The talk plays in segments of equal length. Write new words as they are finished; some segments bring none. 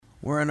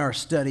We're in our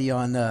study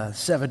on the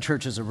seven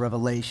churches of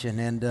Revelation,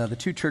 and the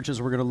two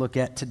churches we're going to look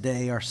at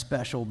today are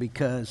special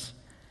because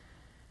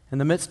in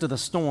the midst of the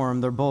storm,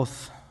 they're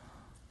both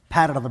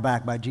patted on the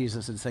back by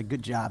Jesus and said,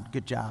 good job,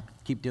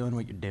 keep doing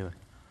what you're doing.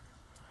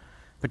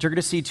 But you're going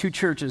to see two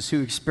churches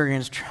who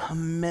experienced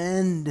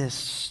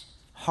tremendous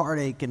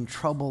heartache and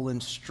trouble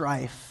and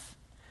strife.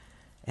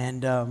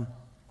 And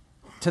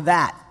to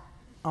that,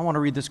 I want to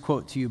read this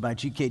quote to you by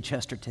G.K.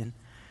 Chesterton.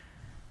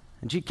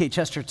 And G.K.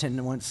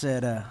 Chesterton once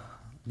said,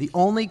 the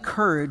only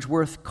courage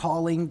worth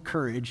calling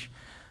courage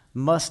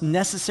must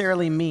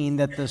necessarily mean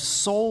that the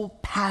soul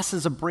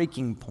passes a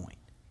breaking point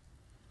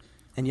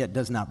and yet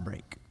does not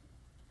break.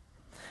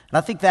 And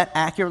I think that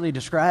accurately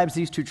describes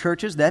these two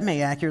churches. That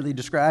may accurately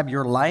describe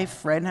your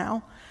life right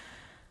now.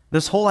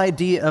 This whole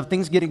idea of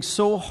things getting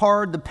so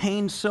hard, the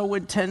pain so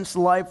intense,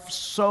 life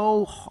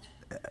so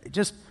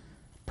just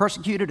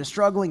persecuted and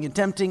struggling and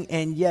tempting,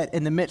 and yet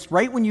in the midst,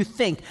 right when you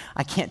think,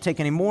 I can't take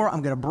any more,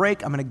 I'm going to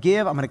break, I'm going to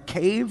give, I'm going to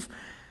cave,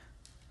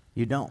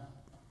 you don't.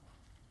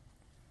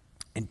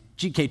 And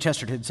G.K.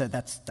 Chesterton said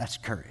that's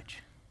courage.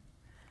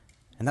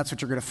 And that's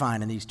what you're going to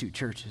find in these two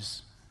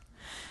churches.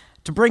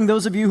 To bring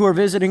those of you who are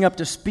visiting up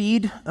to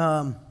speed,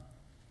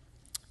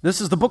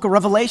 this is the book of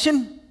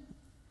Revelation,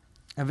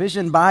 a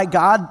vision by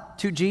God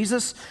to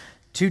Jesus,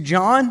 to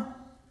John.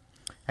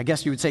 I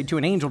guess you would say to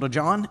an angel to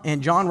John.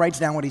 And John writes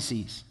down what he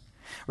sees.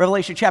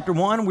 Revelation chapter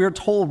 1,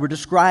 we're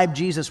described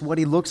Jesus, what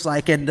he looks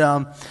like. And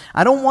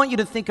I don't want you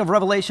to think of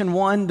Revelation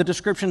 1, the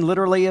description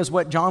literally as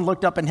what John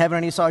looked up in heaven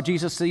and he saw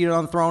Jesus seated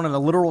on the throne and a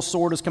literal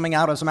sword is coming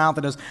out of his mouth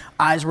and his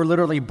eyes were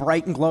literally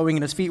bright and glowing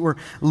and his feet were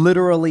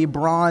literally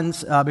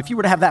bronze. If you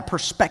were to have that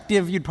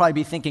perspective, you'd probably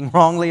be thinking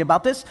wrongly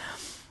about this.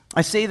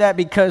 I say that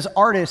because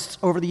artists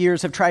over the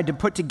years have tried to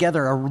put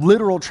together a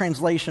literal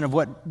translation of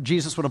what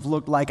Jesus would have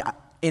looked like.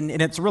 And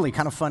it's really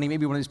kind of funny.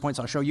 Maybe one of these points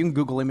I'll show you. You can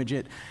Google image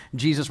it,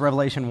 Jesus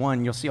Revelation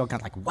 1. You'll see all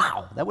kind of like,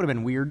 wow, that would have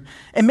been weird.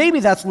 And maybe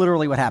that's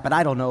literally what happened.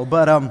 I don't know.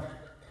 But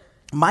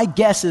my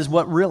guess is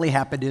what really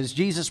happened is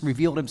Jesus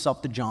revealed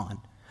himself to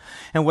John.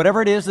 And whatever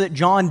it is that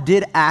John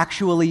did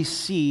actually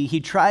see,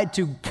 he tried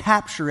to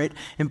capture it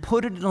and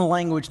put it in a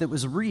language that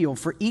was real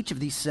for each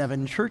of these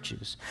seven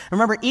churches.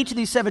 Remember, each of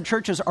these seven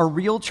churches are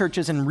real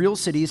churches in real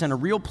cities and a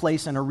real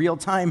place and a real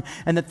time.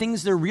 And the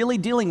things they're really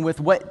dealing with,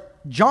 what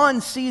John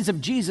sees of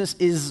Jesus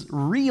is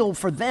real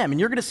for them. And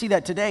you're going to see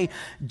that today.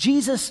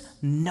 Jesus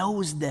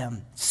knows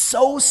them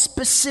so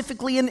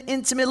specifically and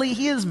intimately.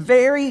 He is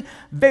very,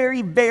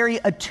 very, very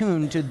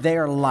attuned to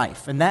their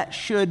life. And that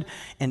should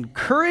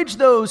encourage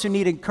those who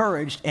need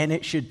encouraged, and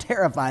it should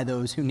terrify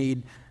those who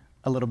need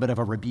a little bit of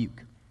a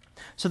rebuke.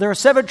 So there are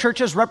seven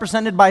churches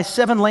represented by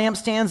seven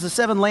lampstands. The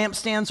seven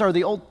lampstands are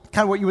the old,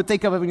 kind of what you would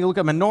think of when you look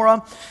at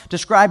menorah,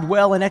 described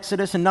well in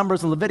Exodus and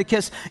Numbers and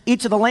Leviticus.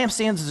 Each of the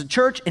lampstands is a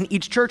church, and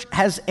each church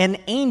has an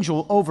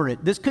angel over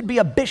it. This could be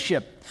a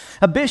bishop.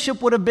 A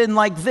bishop would have been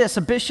like this.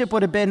 A bishop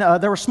would have been,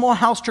 there were small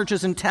house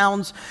churches in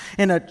towns,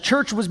 and a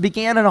church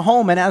began in a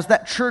home, and as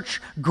that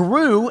church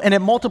grew and it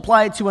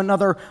multiplied to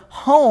another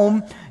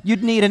home,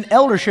 you'd need an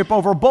eldership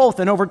over both,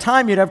 and over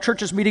time you'd have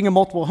churches meeting in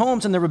multiple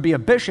homes, and there would be a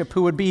bishop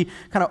who would be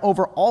kind of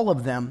over all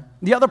of them.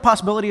 The other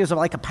possibility is of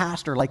like a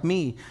pastor, like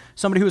me,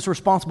 somebody who is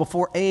responsible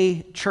for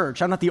a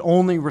church. I'm not the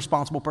only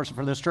responsible person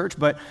for this church,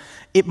 but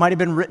it might have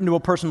been written to a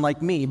person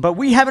like me. But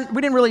we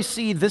didn't really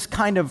see this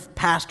kind of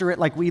pastorate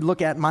like we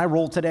look at my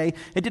role today.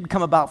 It did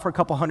come about for a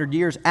couple hundred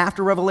years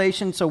after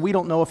Revelation, so we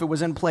don't know if it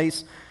was in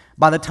place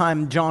by the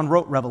time John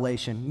wrote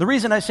Revelation. The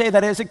reason I say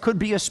that is it could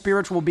be a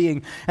spiritual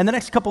being. And the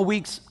next couple of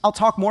weeks, I'll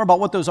talk more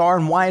about what those are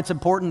and why it's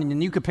important,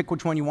 and you can pick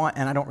which one you want,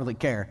 and I don't really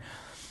care.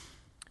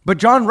 But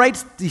John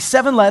writes these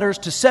seven letters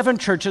to seven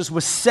churches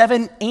with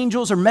seven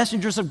angels or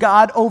messengers of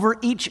God over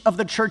each of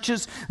the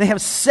churches. They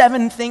have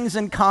seven things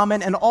in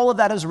common, and all of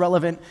that is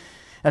relevant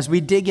as we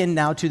dig in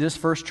now to this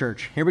first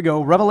church. Here we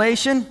go.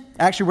 Revelation.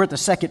 Actually, we're at the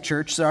second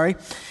church, sorry.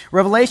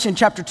 Revelation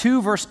chapter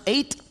 2, verse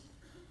 8.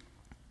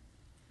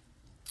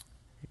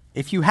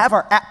 If you have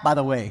our app, by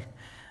the way,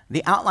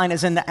 the outline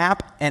is in the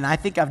app, and I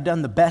think I've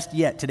done the best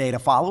yet today to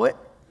follow it.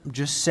 I'm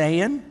just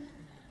saying.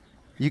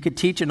 You could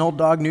teach an old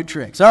dog new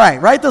tricks. All right,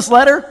 write this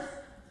letter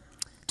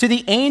to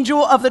the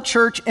angel of the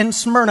church in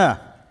Smyrna.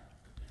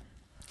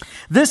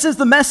 This is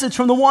the message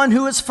from the one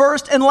who is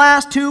first and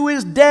last, who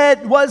is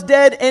dead, was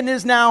dead, and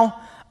is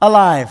now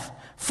alive.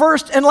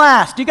 First and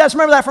last. Do you guys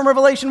remember that from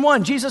Revelation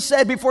 1? Jesus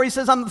said before he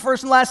says, I'm the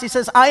first and last, he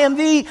says, I am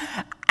the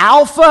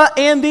Alpha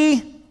and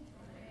the...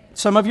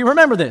 Some of you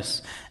remember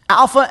this.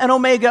 Alpha and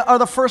Omega are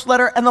the first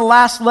letter and the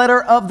last letter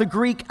of the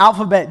Greek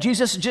alphabet.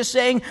 Jesus is just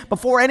saying,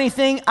 before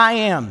anything, I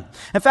am.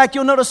 In fact,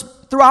 you'll notice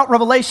throughout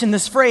Revelation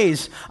this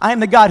phrase, I am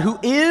the God who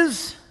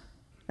is,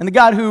 and the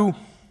God who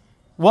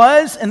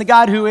was, and the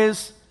God who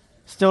is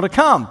still to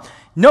come.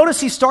 Notice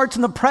he starts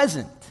in the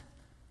present.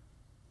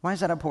 Why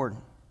is that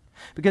important?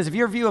 Because if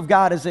your view of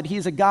God is that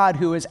he's a God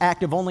who is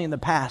active only in the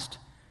past,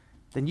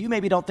 then you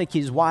maybe don't think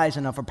he's wise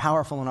enough or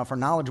powerful enough or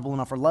knowledgeable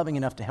enough or loving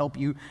enough to help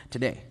you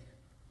today.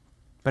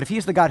 But if he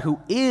is the God who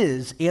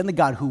is, and the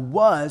God who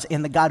was,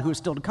 and the God who is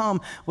still to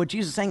come, what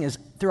Jesus is saying is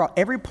throughout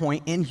every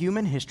point in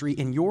human history,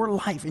 in your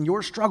life, in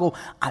your struggle,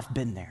 I've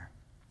been there.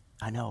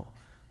 I know.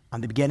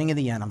 I'm the beginning and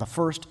the end. I'm the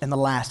first and the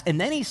last.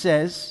 And then he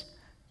says,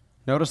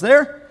 notice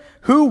there,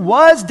 who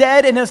was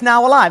dead and is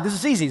now alive. This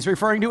is easy. He's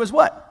referring to his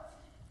what?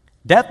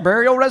 Death,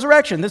 burial,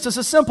 resurrection. This is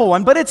a simple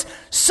one, but it's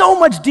so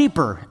much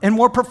deeper and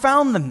more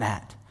profound than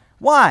that.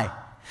 Why?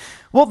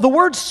 Well, the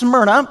word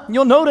Smyrna,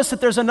 you'll notice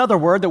that there's another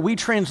word that we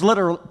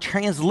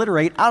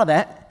transliterate out of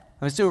that.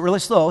 Let's do it really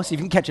slow, see if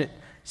you can catch it.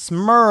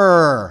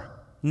 Smyrna.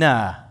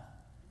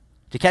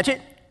 Did you catch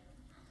it?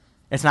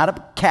 It's not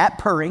a cat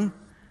purring.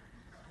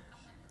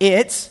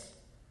 It's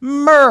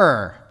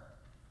myrrh.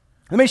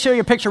 Let me show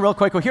you a picture real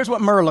quick. Well, here's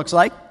what myrrh looks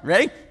like.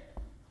 Ready?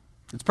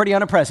 It's pretty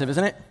unimpressive,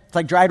 isn't it? It's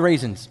like dried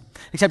raisins,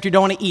 except you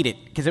don't want to eat it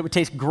because it would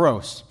taste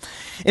gross.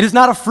 It is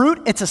not a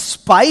fruit, it's a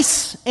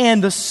spice,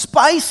 and the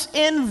spice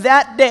in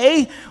that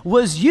day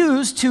was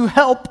used to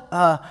help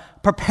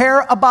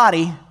prepare a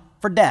body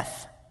for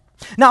death.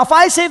 Now, if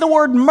I say the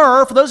word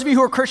myrrh, for those of you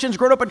who are Christians,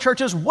 grown up in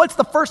churches, what's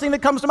the first thing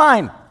that comes to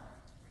mind?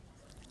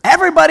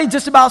 Everybody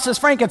just about says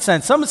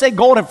frankincense. Some say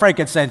golden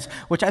frankincense,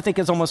 which I think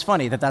is almost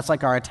funny that that's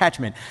like our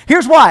attachment.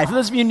 Here's why. For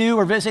those of you new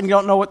or visiting, you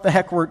don't know what the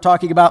heck we're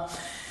talking about.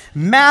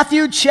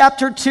 Matthew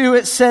chapter 2,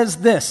 it says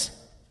this,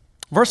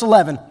 verse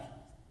 11.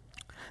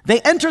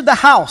 They entered the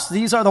house,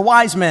 these are the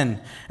wise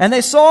men, and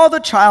they saw the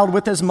child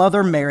with his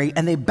mother Mary,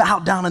 and they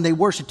bowed down and they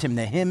worshiped him.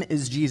 The him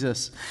is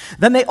Jesus.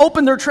 Then they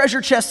opened their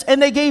treasure chests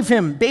and they gave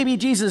him baby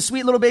Jesus,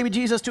 sweet little baby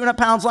Jesus, 2.5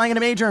 pounds lying in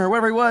a manger or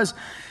wherever he was,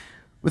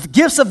 with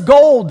gifts of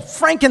gold,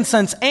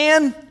 frankincense,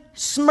 and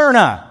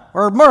Smyrna,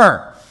 or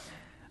myrrh.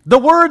 The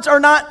words are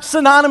not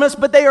synonymous,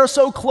 but they are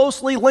so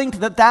closely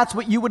linked that that's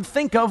what you would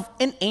think of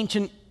in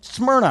ancient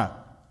Smyrna,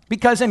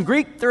 because in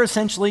Greek, they're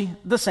essentially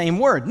the same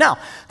word. Now,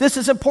 this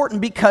is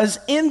important because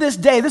in this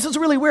day, this is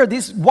really weird.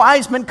 These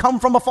wise men come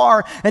from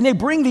afar, and they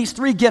bring these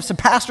 3 gifts. And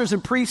pastors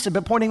and priests have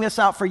been pointing this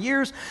out for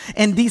years,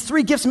 and these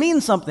 3 gifts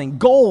mean something.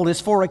 Gold is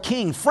for a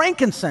king.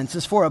 Frankincense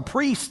is for a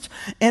priest.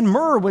 And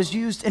myrrh was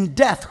used in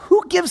death.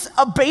 Who gives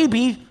a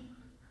baby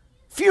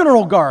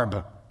funeral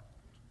garb?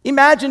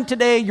 Imagine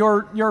today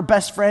your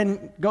best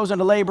friend goes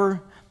into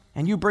labor,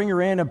 and you bring her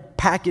in a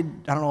package,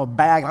 a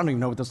bag, I don't even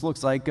know what this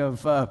looks like,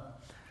 of,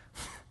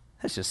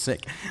 that's just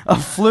sick,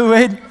 of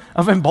fluid,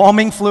 of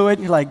embalming fluid.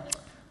 You're like,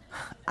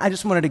 I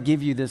just wanted to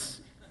give you this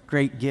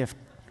great gift.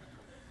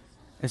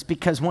 It's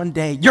because one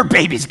day your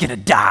baby's going to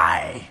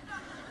die.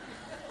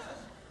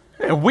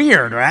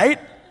 Weird, right?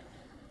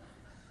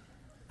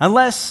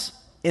 Unless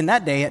in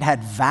that day it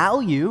had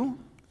value,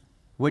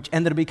 which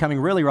ended up becoming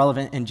really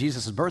relevant in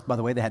Jesus' birth. By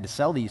the way, they had to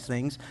sell these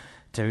things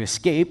to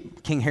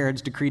escape King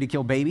Herod's decree to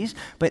kill babies.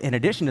 But in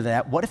addition to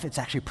that, what if it's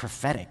actually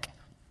prophetic?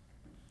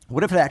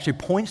 What if it actually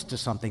points to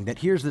something that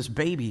here's this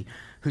baby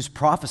who's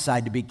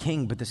prophesied to be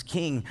king, but this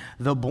king,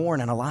 though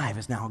born and alive,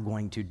 is now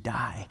going to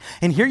die.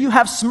 And here you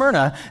have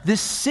Smyrna,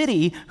 this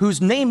city whose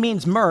name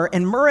means myrrh,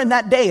 and myrrh in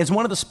that day is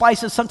one of the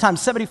spices,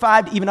 sometimes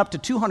 75, even up to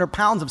 200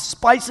 pounds of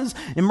spices,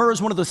 and myrrh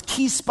is one of those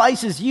key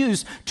spices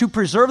used to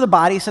preserve the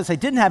body, since they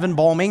didn't have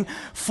embalming,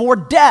 for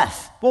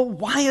death. Well,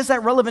 why is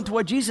that relevant to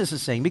what Jesus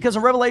is saying? Because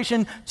in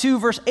Revelation 2,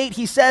 verse 8,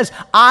 he says,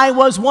 I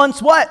was once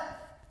what?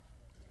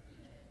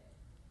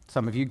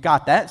 Some of you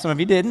got that. Some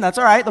of you didn't. That's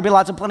all right.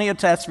 There'll be plenty of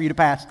tests for you to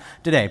pass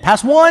today.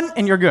 Pass one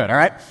and you're good, all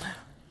right?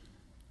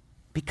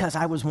 Because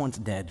I was once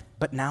dead,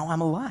 but now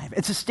I'm alive.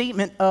 It's a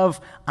statement of,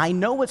 I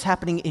know what's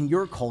happening in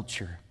your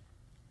culture,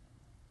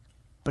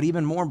 but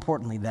even more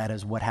importantly, that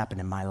is what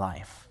happened in my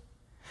life.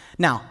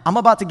 Now, I'm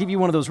about to give you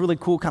one of those really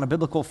cool kind of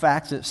biblical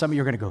facts that some of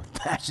you are going to go,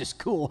 that's just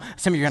cool.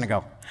 Some of you are going to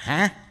go,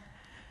 huh?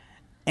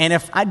 And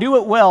if I do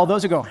it well,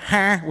 those who go,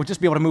 huh, will just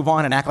be able to move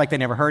on and act like they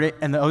never heard it.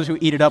 And those who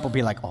eat it up will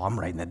be like, oh, I'm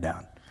writing that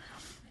down.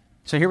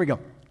 So here we go.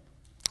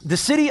 The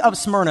city of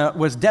Smyrna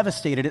was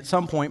devastated at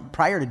some point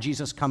prior to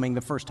Jesus coming the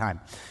first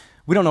time.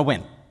 We don't know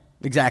when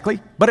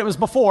exactly, but it was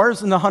before, it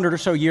was in the 100 or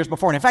so years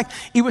before. And in fact,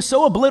 it was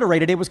so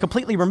obliterated, it was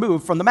completely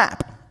removed from the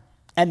map.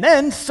 And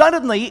then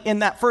suddenly in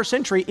that first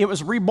century, it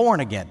was reborn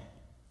again.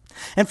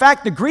 In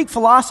fact, the Greek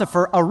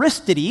philosopher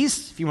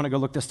Aristides, if you want to go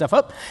look this stuff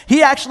up,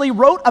 he actually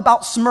wrote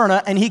about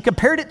Smyrna and he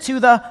compared it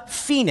to the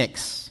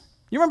phoenix.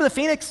 You remember the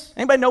phoenix?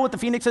 Anybody know what the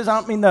phoenix is? I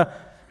don't mean the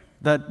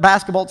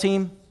basketball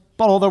team.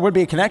 Although there would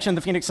be a connection,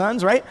 the Phoenix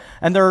Suns, right?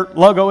 And their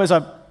logo is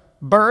a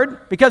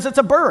bird because it's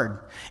a bird.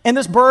 And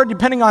this bird,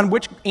 depending on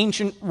which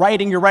ancient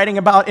writing you're writing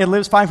about, it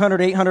lives 500,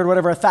 800,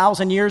 whatever,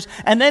 1,000 years.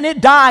 And then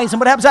it dies.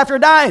 And what happens after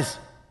it dies?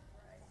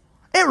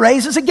 It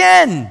raises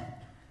again.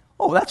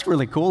 Oh, that's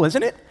really cool,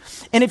 isn't it?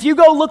 And if you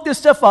go look this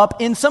stuff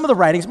up in some of the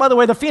writings, by the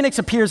way, the phoenix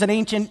appears in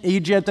ancient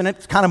Egypt and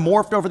it's kind of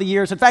morphed over the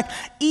years. In fact,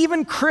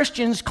 even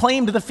Christians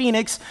claimed the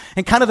phoenix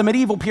in kind of the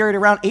medieval period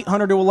around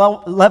 800 to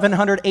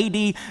 1100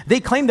 AD. They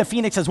claimed the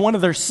phoenix as one of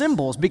their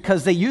symbols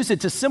because they used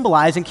it to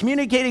symbolize and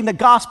communicating the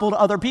gospel to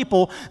other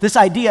people, this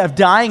idea of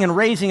dying and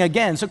raising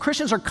again. So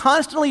Christians are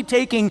constantly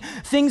taking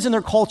things in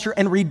their culture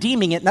and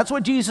redeeming it. And that's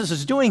what Jesus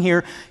is doing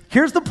here,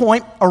 Here's the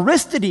point.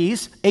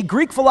 Aristides, a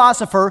Greek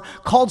philosopher,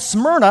 called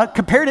Smyrna,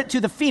 compared it to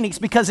the phoenix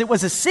because it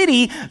was a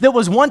city that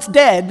was once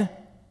dead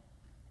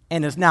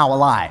and is now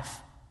alive.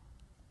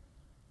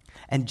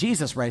 And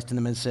Jesus writes to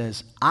them and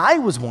says, I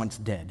was once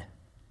dead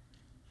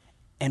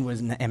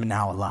and am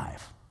now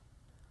alive.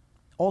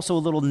 Also a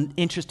little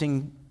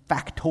interesting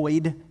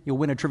factoid. You'll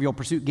win a Trivial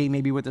Pursuit game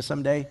maybe with us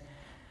someday.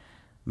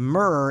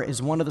 Myrrh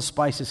is one of the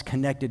spices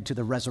connected to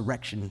the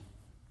resurrection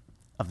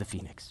of the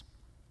phoenix.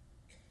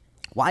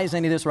 Why is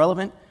any of this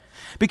relevant?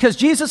 Because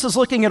Jesus is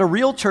looking at a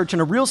real church in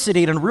a real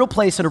city, in a real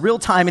place, in a real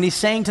time, and he's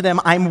saying to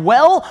them, I'm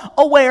well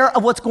aware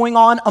of what's going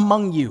on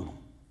among you.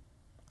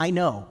 I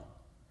know.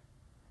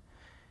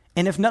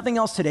 And if nothing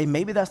else today,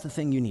 maybe that's the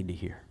thing you need to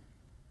hear.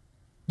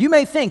 You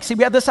may think, see,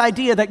 we have this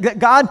idea that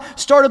God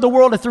started the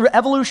world through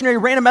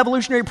random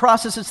evolutionary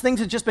processes. Things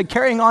have just been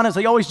carrying on as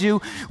they always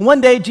do.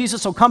 One day,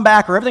 Jesus will come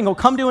back or everything will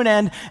come to an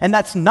end, and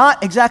that's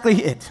not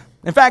exactly it.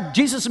 In fact,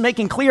 Jesus is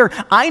making clear,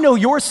 I know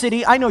your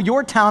city, I know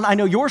your town, I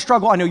know your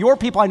struggle, I know your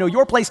people, I know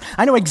your place.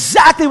 I know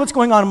exactly what's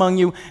going on among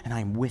you, and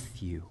I'm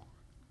with you.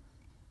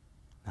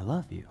 I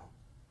love you.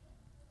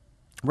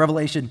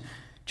 Revelation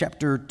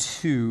chapter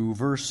 2,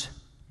 verse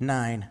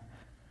 9.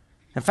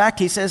 In fact,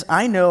 he says,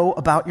 I know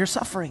about your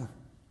suffering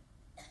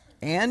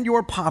and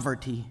your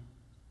poverty,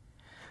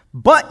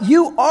 but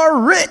you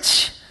are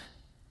rich.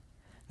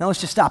 Now let's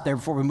just stop there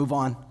before we move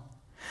on.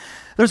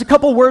 There's a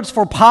couple words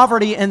for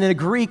poverty in the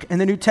Greek in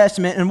the New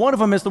Testament, and one of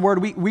them is the word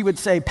we would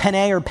say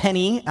penne or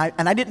penny,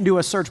 and I didn't do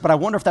a search, but I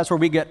wonder if that's where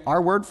we get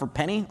our word for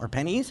penny or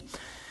pennies.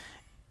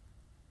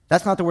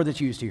 That's not the word that's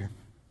used here.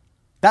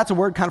 That's a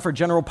word kind of for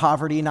general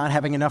poverty, not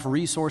having enough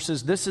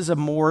resources. This is a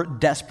more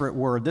desperate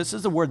word. This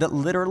is a word that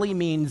literally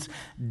means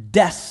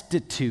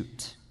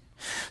destitute.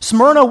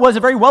 Smyrna was a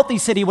very wealthy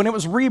city. When it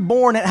was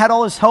reborn, it had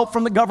all this help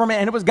from the government,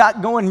 and it was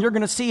got going, and you're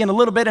going to see in a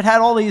little bit, it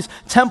had all these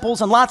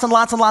temples and lots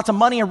of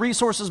money and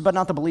resources, but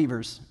not the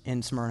believers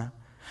in Smyrna.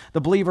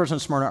 The believers in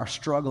Smyrna are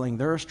struggling.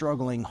 They're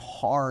struggling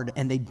hard,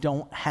 and they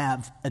don't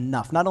have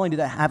enough. Not only do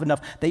they have enough,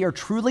 they are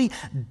truly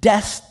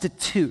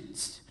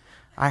destitute.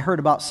 I heard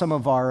about some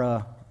of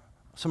our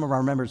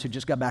members who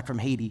just got back from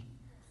Haiti,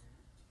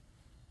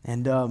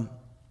 and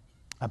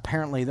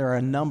apparently, there are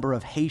a number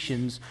of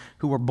Haitians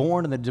who were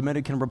born in the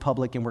Dominican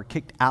Republic and were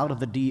kicked out of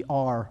the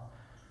DR.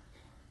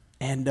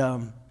 And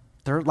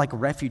they're like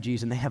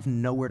refugees, and they have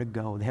nowhere to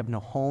go. They have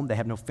no home. They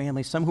have no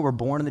family. Some who were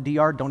born in the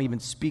DR don't even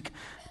speak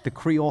the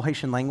Creole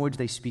Haitian language.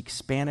 They speak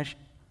Spanish.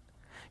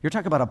 You're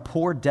talking about a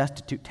poor,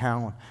 destitute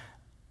town.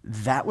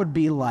 That would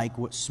be like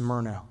what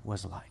Smyrna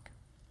was like.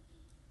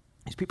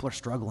 These people are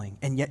struggling,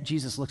 and yet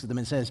Jesus looks at them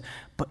and says,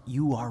 but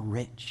you are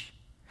rich.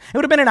 It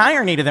would have been an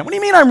irony to them. What do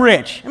you mean I'm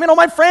rich? I mean, all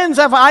my friends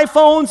have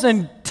iPhones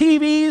and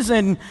TVs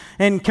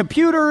and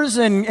computers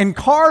and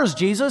cars,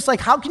 Jesus. Like,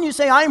 how can you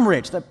say I'm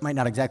rich? That might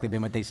not exactly have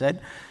been what they said,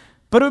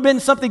 but it would have been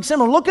something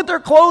similar. Look at their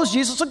clothes,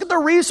 Jesus. Look at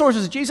their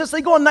resources, Jesus.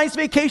 They go on nice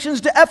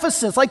vacations to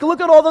Ephesus. Like, look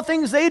at all the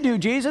things they do,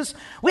 Jesus.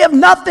 We have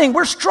nothing.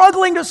 We're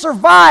struggling to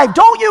survive.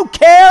 Don't you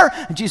care?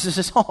 And Jesus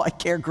says, oh, I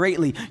care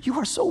greatly. You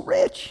are so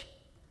rich.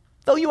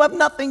 Though you have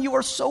nothing, you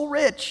are so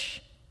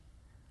rich.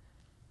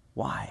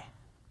 Why?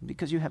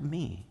 Because you have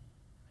me,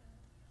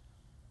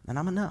 and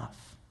I'm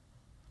enough.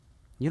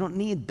 You don't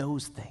need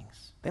those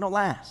things. They don't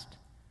last.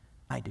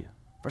 I do.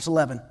 Verse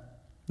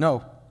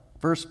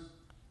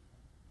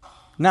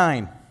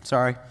 9,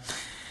 sorry.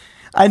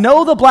 I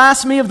know the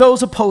blasphemy of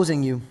those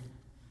opposing you,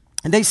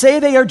 and they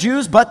say they are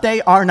Jews, but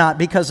they are not,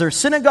 because their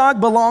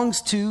synagogue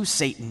belongs to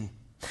Satan.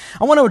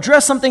 I want to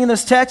address something in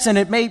this text, and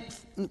it may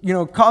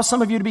cause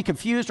some of you to be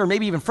confused or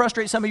maybe even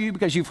frustrate some of you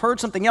because you've heard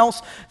something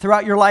else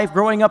throughout your life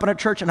growing up in a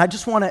church. And I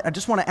just want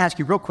to ask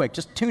you real quick,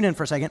 just tune in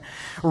for a second.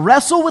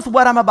 Wrestle with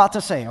what I'm about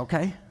to say,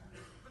 okay?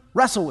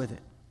 Wrestle with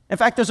it. In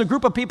fact, there's a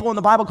group of people in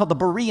the Bible called the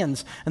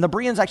Bereans, and the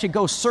Bereans actually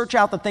go search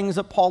out the things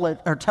that Paul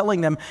are telling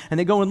them, and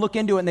they go and look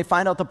into it, and they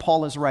find out that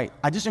Paul is right.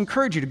 I just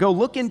encourage you to go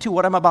look into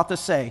what I'm about to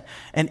say.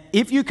 And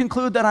if you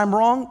conclude that I'm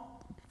wrong,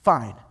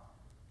 fine.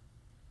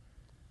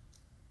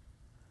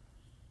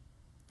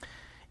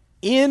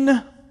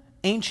 In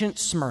ancient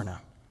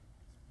Smyrna,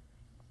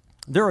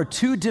 there are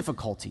two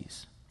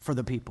difficulties for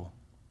the people.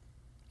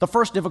 The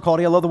first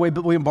difficulty, I love the way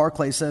William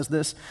Barclay says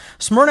this,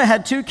 Smyrna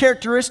had two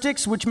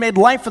characteristics which made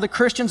life for the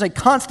Christians a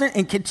constant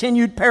and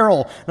continued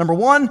peril. Number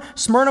one,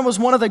 Smyrna was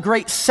one of the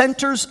great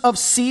centers of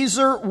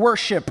Caesar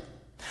worship.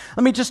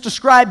 Let me just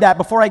describe that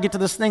before I get to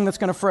this thing that's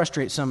going to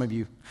frustrate some of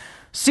you.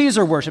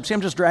 Caesar worship. See,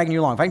 I'm just dragging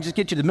you along. If I can just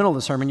get you to the middle of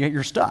the sermon,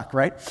 you're stuck,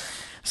 right?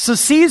 So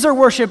Caesar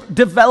worship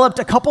developed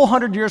a couple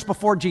hundred years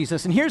before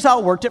Jesus, and here's how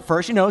it worked at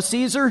first.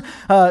 Caesar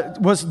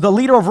was the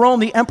leader of Rome,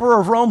 the emperor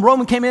of Rome.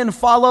 Rome came in and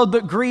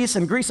followed Greece,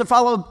 and Greece had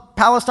followed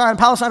Palestine,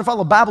 Palestine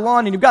followed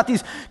Babylon, and you've got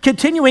these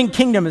continuing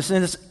kingdoms,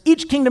 and as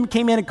each kingdom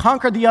came in and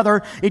conquered the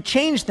other, it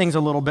changed things a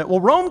little bit. Well,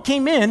 Rome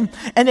came in,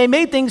 and they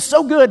made things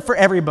so good for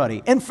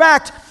everybody. In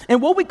fact, in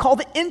what we call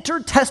the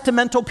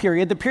intertestamental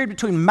period, the period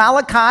between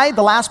Malachi,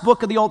 the last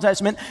book of the Old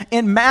Testament,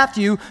 and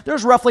Matthew,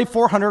 there's roughly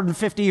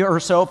 450 or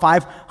so,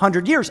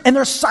 500 years. And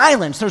there's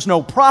silence. There's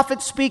no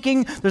prophet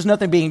speaking. There's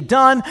nothing being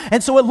done.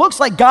 And so it looks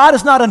like God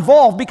is not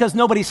involved because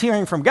nobody's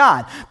hearing from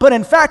God. But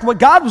in fact, what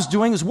God was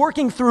doing is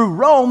working through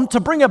Rome to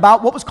bring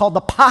about what was called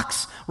the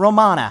Pax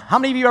Romana. How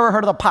many of you ever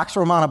heard of the Pax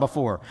Romana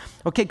before?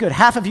 Okay, good.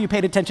 Half of you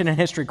paid attention in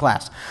history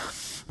class.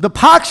 The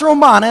Pax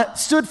Romana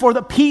stood for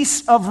the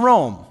Peace of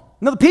Rome.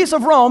 Now, the Peace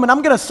of Rome, and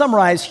I'm going to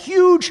summarize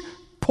huge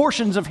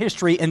portions of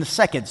history in a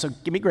second, so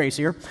give me grace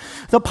here.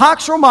 The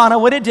Pax Romana,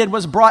 what it did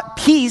was brought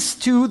peace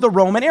to the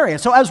Roman area.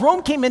 So as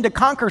Rome came in to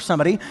conquer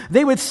somebody,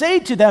 they would say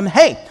to them,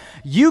 hey,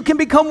 you can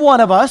become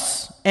one of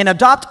us and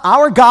adopt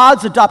our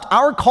gods, adopt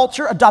our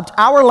culture, adopt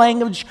our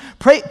language,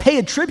 pay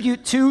a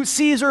tribute to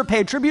Caesar, pay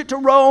a tribute to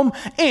Rome,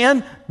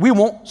 and we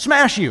won't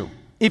smash you.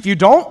 If you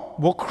don't,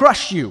 we'll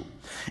crush you.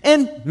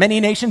 And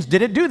many nations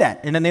didn't do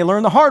that. And then they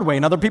learned the hard way.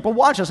 And other people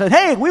watched and said,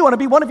 hey, we want to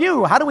be one of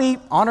you. How do we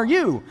honor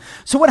you?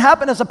 So what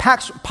happened as the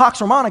Pax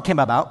Romana came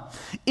about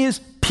is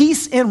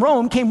peace in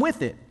Rome came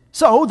with it.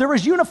 So there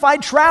was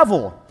unified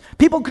travel.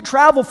 People could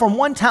travel from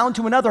one town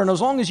to another, and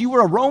as long as you were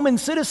a Roman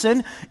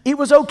citizen, it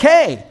was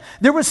okay.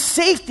 There was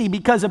safety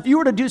because if you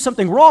were to do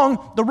something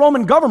wrong, the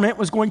Roman government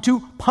was going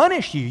to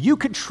punish you. You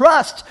could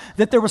trust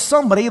that there was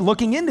somebody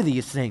looking into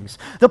these things.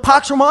 The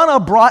Pax Romana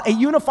brought a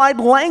unified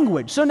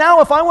language. So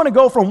now if I want to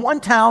go from one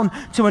town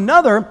to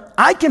another,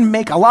 I can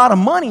make a lot of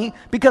money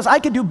because I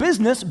can do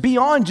business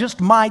beyond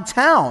just my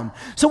town.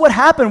 So what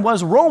happened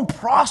was Rome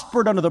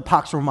prospered under the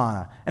Pax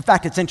Romana. In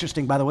fact, it's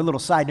interesting, by the way, a little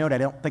side note, I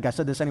don't think I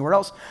said this anywhere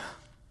else.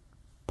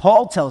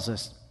 Paul tells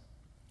us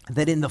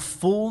that in the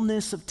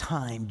fullness of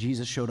time,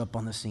 Jesus showed up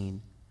on the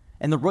scene.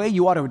 And the way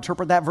you ought to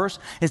interpret that verse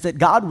is that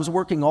God was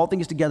working all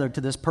things together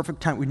to this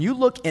perfect time. When you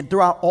look at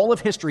throughout all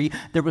of history,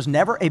 there was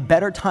never a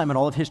better time in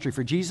all of history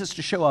for Jesus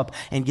to show up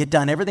and get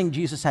done everything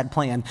Jesus had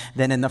planned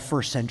than in the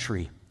first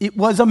century. It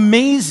was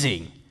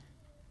amazing.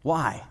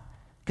 Why?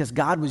 Because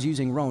God was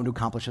using Rome to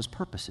accomplish his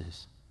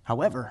purposes.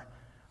 However,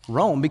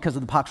 Rome, because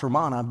of the Pax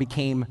Romana,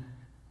 became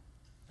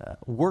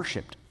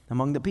worshipped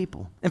among the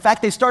people. In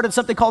fact, they started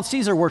something called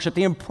Caesar worship,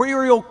 the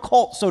imperial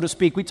cult, so to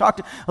speak. We talked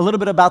a little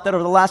bit about that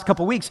over the last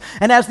couple of weeks.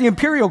 And as the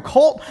imperial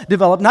cult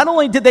developed, not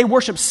only did they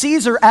worship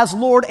Caesar as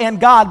Lord and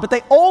God, but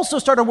they also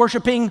started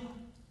worshiping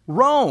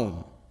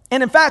Rome.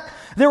 And in fact,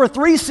 there were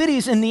 3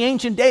 cities in the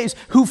ancient days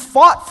who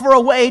fought for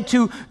a way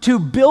to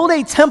build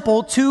a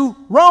temple to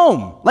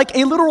Rome, like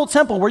a literal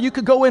temple where you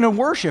could go in and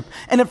worship.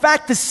 And in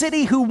fact, the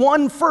city who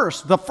won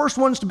first, the first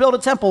ones to build a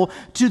temple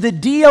to the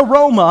Dea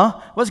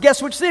Roma, was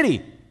guess which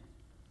city?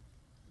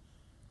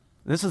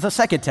 This is the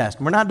second test.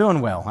 We're not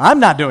doing well. I'm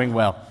not doing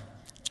well.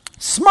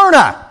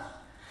 Smyrna.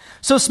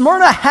 So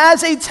Smyrna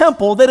has a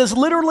temple that is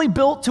literally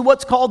built to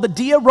what's called the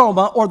Dea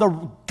Roma, or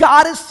the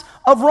goddess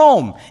of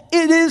Rome.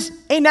 It is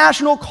a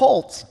national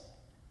cult.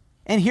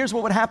 And here's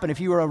what would happen if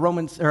you were a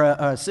Roman or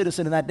a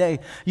citizen in that day.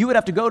 You would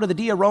have to go to the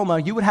Dea Roma.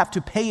 You would have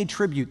to pay a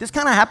tribute. This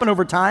kind of happened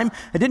over time.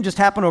 It didn't just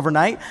happen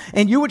overnight.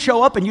 And you would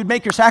show up and you'd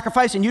make your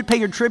sacrifice and you'd pay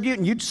your tribute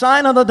and you'd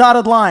sign on the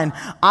dotted line,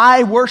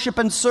 I worship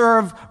and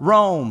serve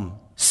Rome.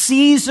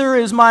 Caesar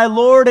is my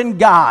Lord and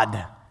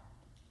God.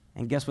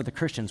 And guess what the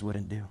Christians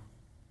wouldn't do?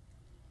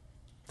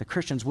 The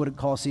Christians wouldn't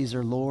call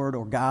Caesar Lord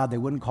or God. They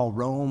wouldn't call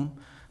Rome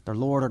their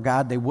Lord or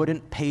God. They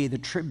wouldn't pay the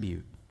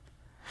tribute.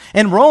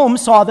 And Rome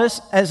saw this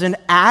as an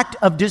act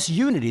of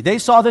disunity. They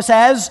saw this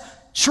as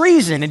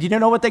treason. And you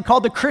know what they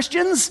called the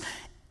Christians?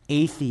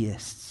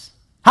 Atheists.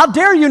 How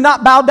dare you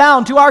not bow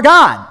down to our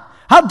God?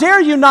 How dare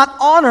you not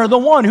honor the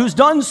one who's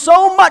done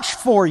so much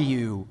for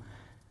you?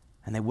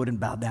 And they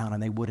wouldn't bow down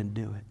and they wouldn't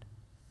do it.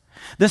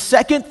 The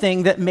second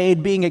thing that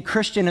made being a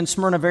Christian in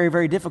Smyrna very,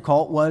 very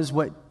difficult was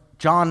what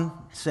John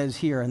says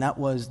here, and that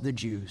was the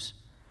Jews.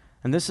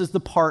 And this is the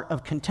part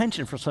of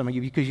contention for some of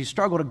you because you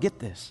struggle to get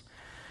this.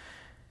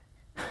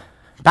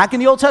 Back in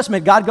the Old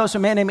Testament, God goes to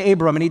a man named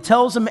Abram, and he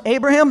tells him,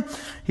 Abraham,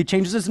 he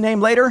changes his name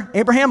later,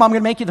 Abraham, I'm going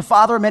to make you the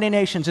father of many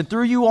nations, and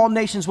through you all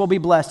nations will be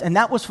blessed. And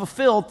that was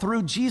fulfilled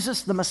through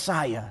Jesus the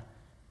Messiah.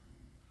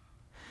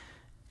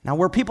 Now,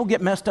 where people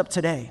get messed up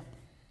today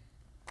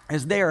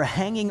is they are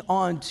hanging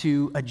on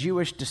to a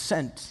Jewish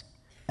descent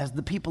as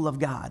the people of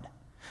God.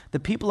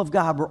 The people of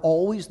God were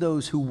always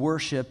those who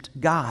worshiped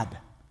God.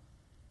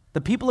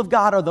 The people of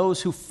God are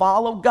those who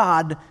follow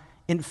God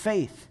in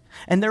faith.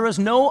 And there is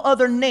no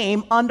other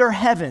name under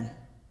heaven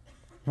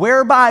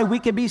whereby we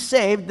can be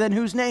saved than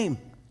whose name?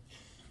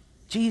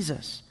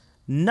 Jesus.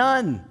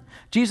 None.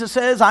 Jesus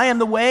says, I am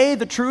the way,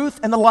 the truth,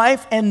 and the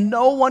life, and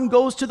no one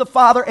goes to the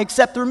Father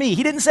except through me.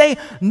 He didn't say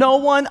no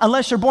one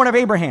unless you're born of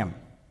Abraham.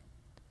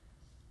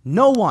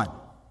 No one.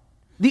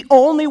 The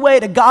only way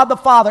to God the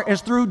Father is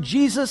through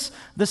Jesus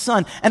the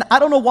Son. And I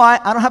don't know why.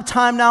 I don't have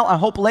time now. I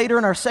hope later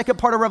in our second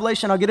part of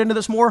Revelation, I'll get into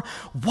this more.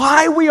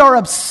 Why we are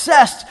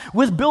obsessed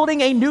with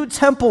building a new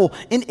temple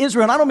in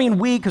Israel. And I don't mean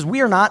we, because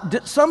we are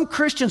not. Some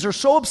Christians are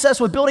so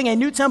obsessed with building a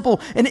new temple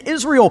in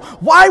Israel.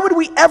 Why would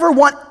we ever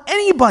want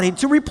anybody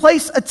to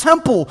replace a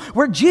temple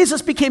where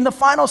Jesus became the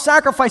final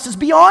sacrifice? Is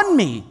beyond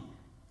me.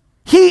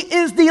 He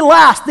is the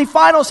last, the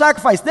final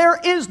sacrifice. There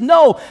is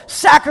no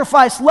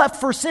sacrifice left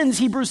for sins,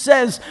 Hebrews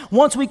says,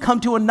 once we come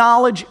to a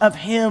knowledge of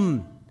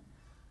Him.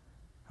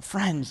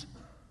 Friends,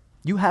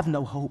 you have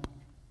no hope.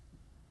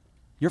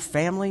 Your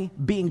family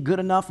being good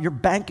enough, your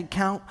bank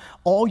account,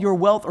 all your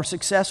wealth or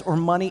success or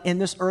money in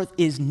this earth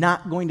is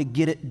not going to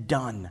get it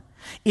done.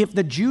 If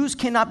the Jews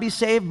cannot be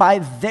saved by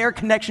their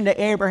connection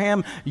to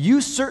Abraham,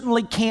 you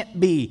certainly can't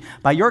be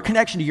by your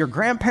connection to your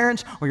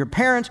grandparents or your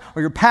parents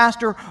or your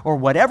pastor or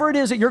whatever it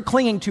is that you're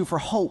clinging to for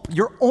hope.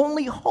 Your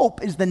only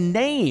hope is the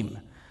name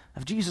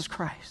of Jesus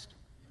Christ.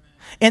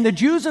 And the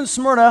Jews in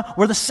Smyrna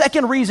were the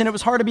second reason it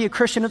was hard to be a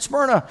Christian in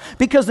Smyrna,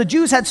 because the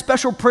Jews had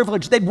special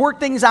privilege. They'd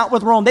work things out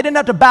with Rome. They didn't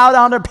have to bow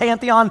down to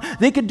Pantheon.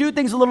 They could do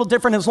things a little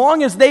different as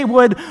long as they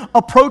would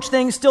approach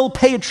things, still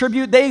pay a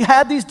tribute. They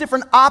had these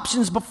different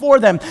options before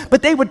them,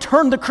 but they would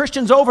turn the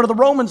Christians over to the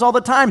Romans all the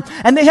time,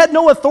 and they had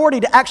no authority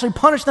to actually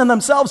punish them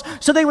themselves,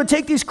 so they would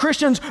take these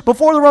Christians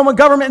before the Roman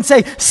government and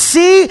say,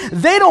 see,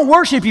 they don't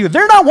worship you.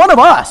 They're not one of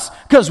us,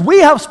 because we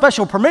have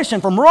special permission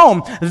from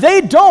Rome.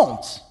 They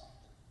don't.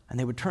 And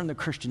they would turn the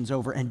Christians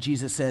over, and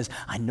Jesus says,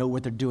 I know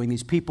what they're doing.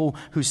 These people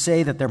who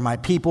say that they're my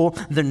people,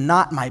 they're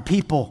not my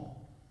people.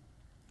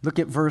 Look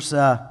at verse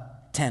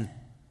 10.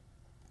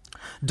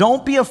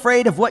 Don't be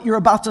afraid of what you're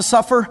about to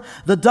suffer.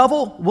 The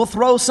devil will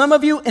throw some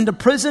of you into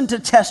prison to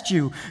test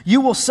you. You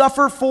will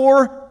suffer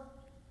for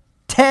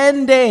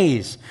 10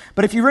 days.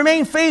 But if you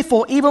remain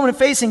faithful, even when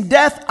facing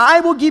death, I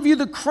will give you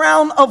the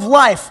crown of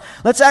life.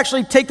 Let's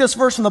actually take this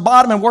verse from the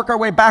bottom and work our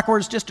way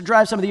backwards just to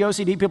drive some of the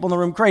OCD people in the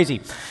room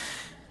crazy.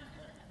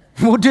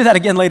 We'll do that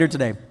again later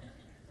today.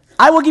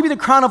 I will give you the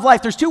crown of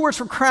life. There's two words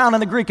for crown in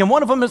the Greek, and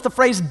one of them is the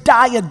phrase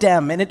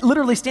diadem, and it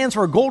literally stands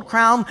for a gold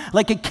crown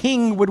like a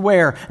king would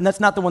wear, and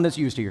that's not the one that's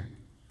used here.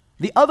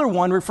 The other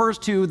one refers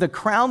to the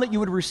crown that you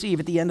would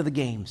receive at the end of the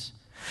games.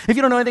 If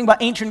you don't know anything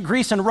about ancient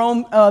Greece and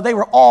Rome, they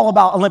were all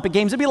about Olympic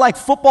Games. It'd be like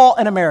football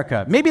in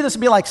America. Maybe this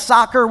would be like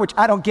soccer, which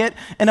I don't get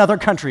in other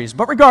countries.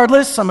 But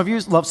regardless, some of you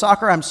love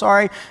soccer. I'm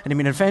sorry. I didn't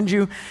mean to offend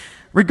you.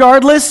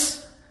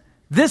 Regardless,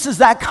 this is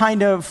that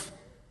kind of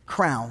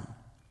crown.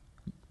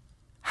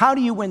 How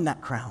do you win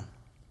that crown?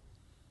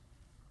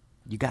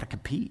 You got to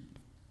compete,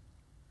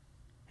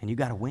 and you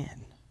got to win.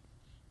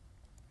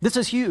 This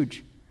is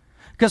huge,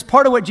 because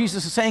part of what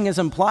Jesus is saying is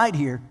implied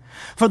here.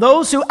 For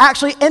those who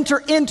actually enter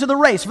into the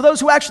race, for those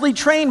who actually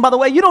train, by the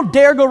way, you don't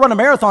dare go run a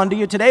marathon, do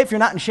you, today, if you're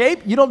not in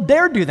shape? You don't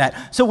dare do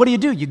that. So what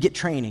do? You get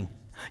training.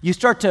 You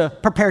start to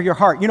prepare your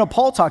heart. You know,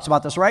 Paul talks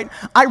about this, right?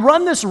 I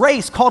run this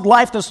race called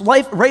life,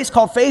 race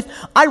called faith.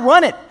 I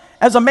run it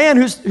as a man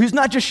who's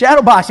not just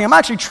shadowboxing. I'm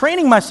actually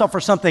training myself for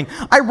something.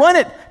 I run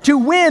it to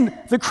win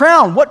the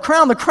crown. What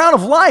crown? The crown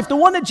of life, the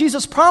one that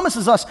Jesus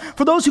promises us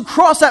for those who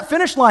cross that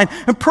finish line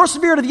and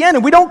persevere to the end.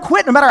 And we don't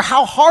quit no matter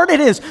how hard it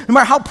is, no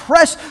matter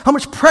how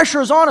much pressure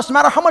is on us, no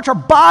matter how much our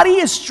body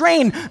is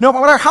strained, no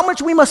matter how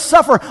much we must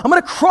suffer. I'm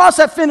going to cross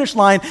that finish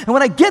line. And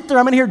when I get there,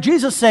 I'm going to hear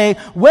Jesus say,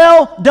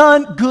 well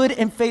done, good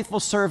and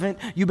faithful servant.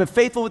 You've been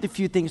faithful with a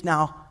few things.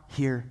 Now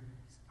here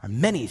are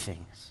many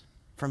things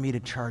for me to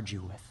charge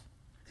you with.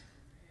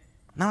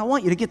 Now, I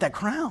want you to get that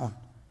crown,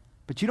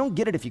 but you don't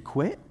get it if you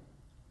quit.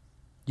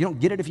 You don't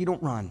get it if you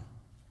don't run.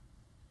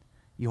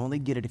 You only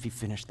get it if you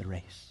finish the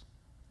race.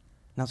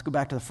 Now, let's go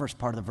back to the first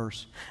part of the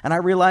verse. And I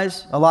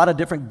realize a lot of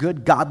different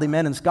good, godly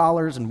men and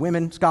scholars and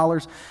women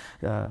scholars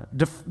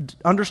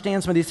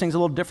understand some of these things a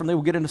little differently.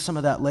 We'll get into some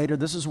of that later.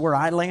 This is where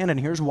I land, and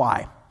here's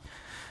why.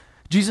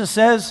 Jesus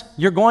says,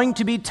 you're going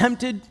to be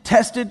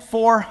tested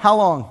for how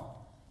long?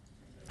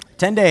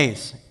 10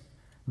 days.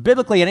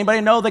 Biblically,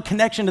 anybody know the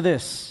connection to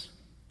this?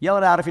 Yell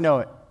it out if you know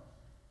it.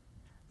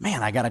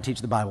 Man, I got to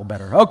teach the Bible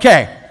better.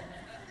 Okay.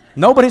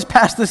 Nobody's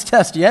passed this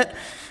test yet.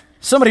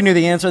 Somebody knew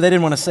the answer. They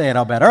didn't want to say it,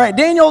 I'll bet. All right,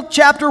 Daniel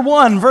chapter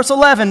 1, verse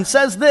 11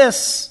 says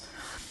this.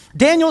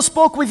 Daniel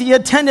spoke with the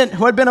attendant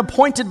who had been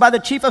appointed by the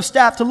chief of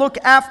staff to look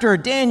after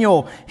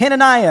Daniel,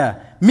 Hananiah,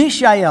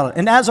 Mishael,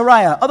 and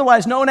Azariah,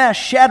 otherwise known as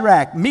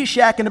Shadrach,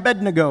 Meshach, and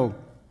Abednego.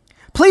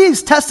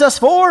 Please test us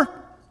for...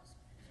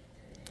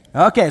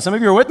 Okay, some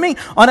of you are with me?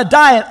 On a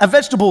diet of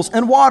vegetables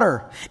and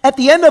water. At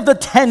the end of the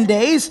 10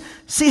 days,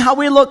 see how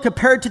we look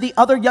compared to the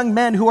other young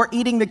men who are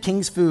eating the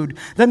king's food.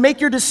 Then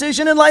make your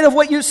decision in light of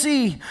what you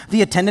see.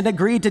 The attendant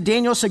agreed to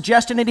Daniel's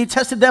suggestion, and he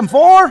tested them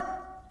for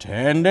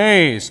 10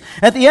 days.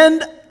 At the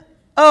end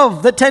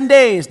of the 10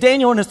 days,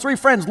 Daniel and his 3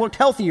 friends looked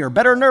healthier,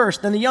 better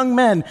nourished than the young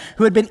men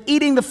who had been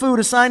eating the food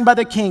assigned by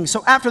the king.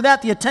 So after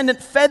that, the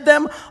attendant fed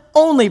them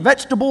only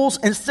vegetables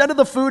instead of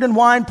the food and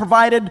wine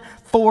provided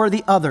for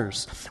the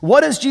others.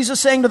 What is Jesus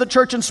saying to the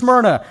church in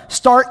Smyrna?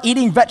 Start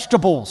eating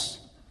vegetables.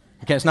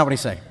 Okay, that's not what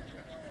he's saying.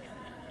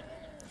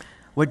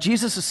 what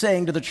Jesus is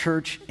saying to the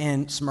church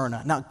in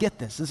Smyrna. Now, get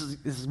this. This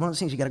is one of the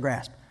things you got to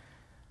grasp.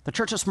 The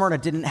church of Smyrna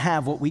didn't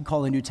have what we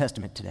call the New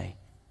Testament today.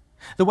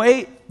 The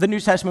way the New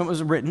Testament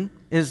was written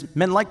is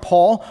men like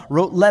Paul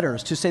wrote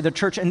letters to, say, the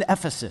church in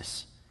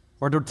Ephesus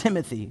or to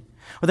Timothy,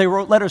 or they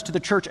wrote letters to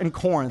the church in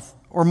Corinth,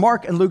 or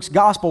Mark and Luke's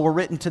gospel were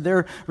written to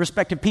their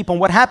respective people. And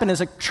what happened is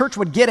a church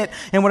would get it,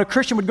 and when a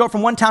Christian would go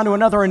from one town to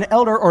another, an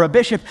elder or a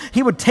bishop,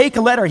 he would take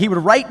a letter, he would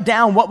write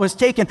down what was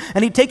taken,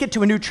 and he'd take it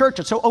to a new church.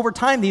 And so over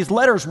time, these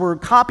letters were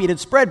copied and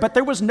spread, but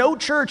there was no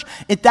church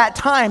at that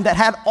time that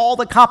had all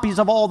the copies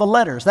of all the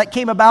letters. That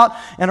came about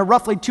in a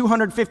roughly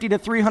 250 to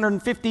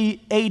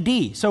 350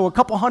 AD, so a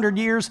couple hundred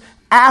years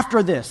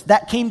after this,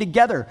 that came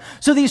together.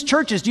 So these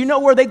churches, do you know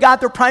where they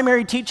got their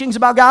primary teachings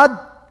about God?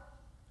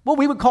 What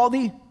we would call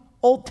the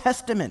Old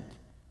Testament.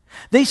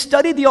 They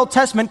studied the Old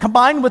Testament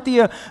combined with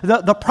the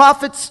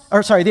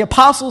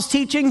apostles'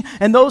 teaching,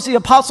 and those the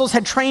apostles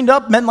had trained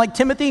up, men like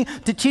Timothy,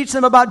 to teach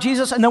them about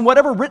Jesus, and then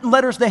whatever written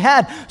letters they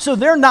had. So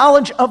their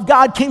knowledge of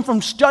God came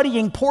from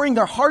studying, pouring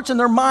their hearts and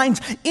their minds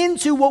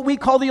into what we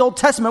call the Old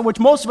Testament, which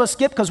most of us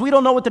skip because we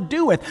don't know what to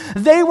do with.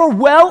 They were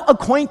well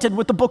acquainted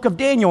with the book of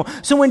Daniel.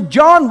 So when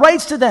John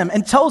writes to them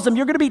and tells them,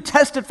 you're going to be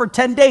tested for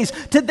 10 days,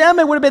 to them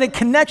it would have been a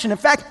connection. In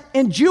fact,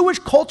 in Jewish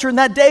culture in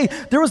that day,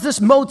 there was this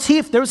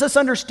motif, there was this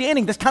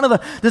understanding, this kind of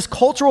this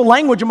cultural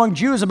language among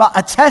Jews about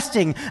a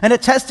testing, and a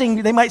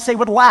testing, they might say,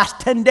 would last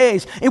 10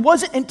 days. It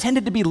wasn't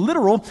intended to be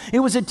literal. It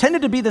was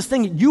intended to be this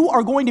thing, you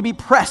are going to be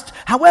pressed.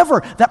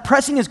 However, that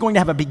pressing is going to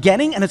have a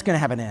beginning and it's going to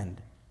have an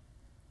end.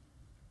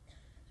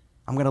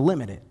 I'm going to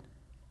limit it.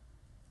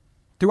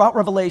 Throughout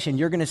Revelation,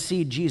 you're going to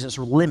see Jesus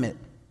limit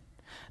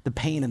the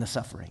pain and the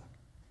suffering.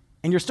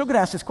 And you're still going to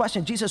ask this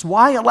question, Jesus,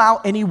 why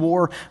allow any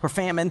war or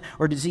famine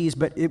or disease?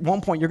 But at one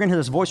point, you're going to hear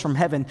this voice from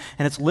heaven,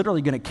 and it's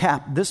literally going to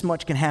cap, this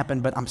much can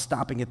happen, but I'm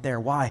stopping it there.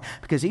 Why?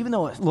 Because even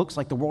though it looks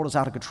like the world is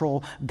out of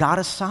control, God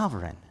is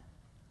sovereign.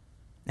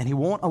 And he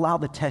won't allow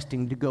the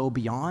testing to go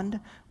beyond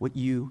what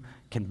you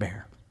can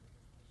bear.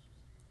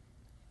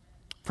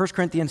 1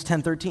 Corinthians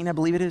 10:13, I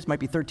believe it is.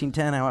 Might be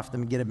 13:10. I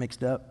often get it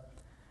mixed up.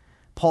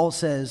 Paul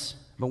says,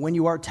 but when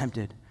you are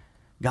tempted,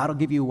 God will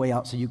give you a way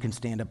out so you can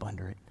stand up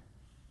under it.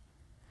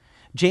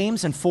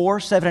 James in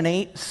 4:7 and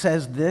 8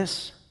 says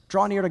this,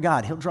 draw near to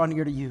God, he'll draw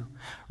near to you.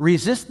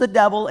 Resist the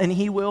devil and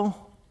he will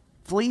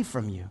flee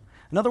from you.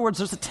 In other words,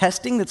 there's a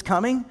testing that's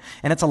coming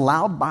and it's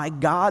allowed by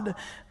God,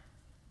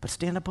 but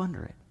stand up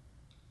under it.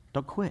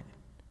 Don't quit.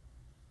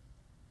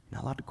 You're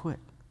not allowed to quit.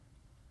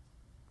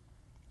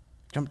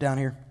 Jump down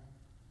here.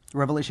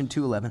 Revelation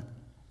 2:11.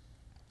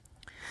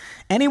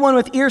 Anyone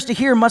with ears to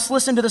hear must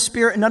listen to the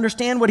Spirit and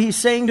understand what he's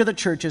saying to the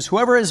churches.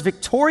 Whoever is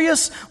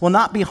victorious will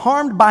not be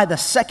harmed by the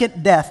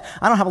second death.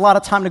 I don't have a lot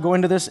of time to go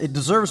into this. It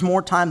deserves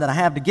more time than I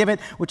have to give it,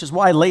 which is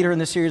why later in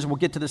the series we'll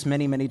get to this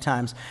many, many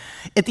times.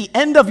 At the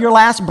end of your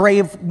last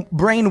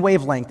brain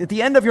wavelength, at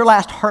the end of your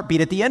last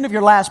heartbeat, at the end of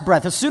your last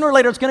breath, sooner or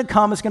later it's going to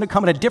come. It's going to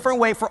come in a different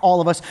way for all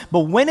of us.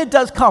 But when it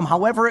does come,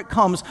 however it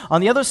comes, on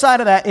the other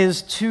side of that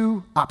is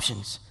two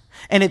options.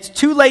 And it's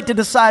too late to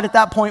decide at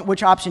that point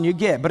which option you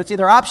get. But it's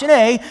either option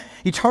A,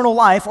 eternal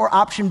life, or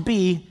option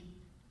B,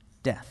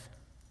 death.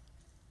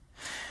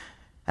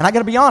 And I got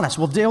to be honest,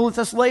 we'll deal with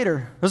this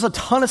later. There's a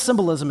ton of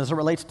symbolism as it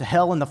relates to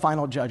hell and the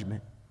final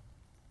judgment.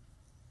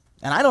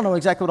 And I don't know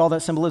exactly what all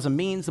that symbolism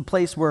means. The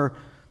place where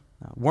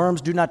worms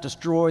do not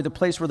destroy, the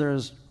place where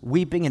there's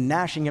weeping and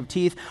gnashing of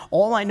teeth.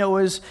 All I know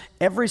is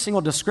every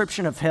single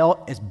description of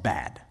hell is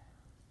bad.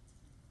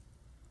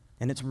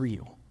 And it's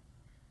real.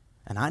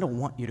 And I don't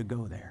want you to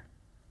go there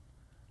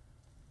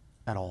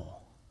at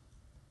all.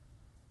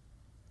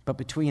 But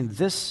between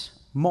this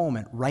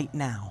moment right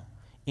now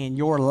and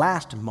your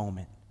last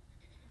moment,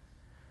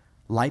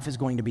 life is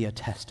going to be a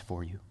test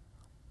for you.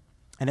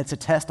 And it's a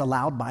test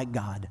allowed by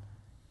God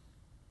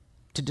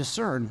to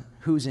discern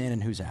who's in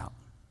and who's out.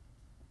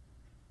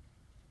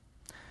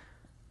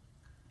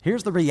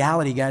 Here's the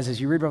reality, guys.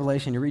 As you read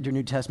Revelation, you read your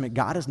New Testament,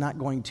 God is not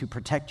going to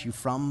protect you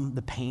from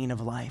the pain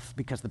of life,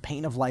 because the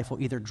pain of life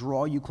will either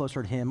draw you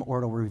closer to him or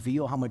it'll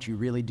reveal how much you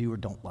really do or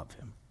don't love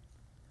him.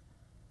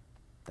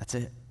 That's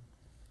it.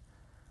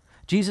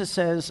 Jesus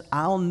says,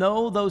 I'll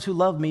know those who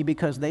love me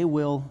because they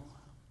will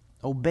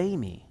obey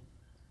me.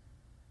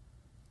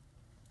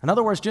 In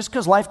other words, just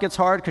because life gets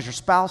hard, because your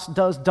spouse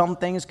does dumb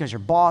things, because your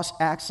boss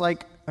acts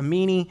like a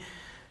meanie,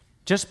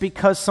 just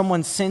because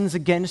someone sins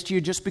against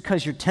you, just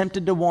because you're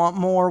tempted to want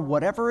more,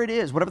 whatever it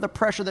is, whatever the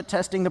pressure, the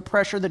testing, the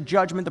pressure, the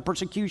judgment, the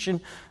persecution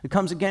that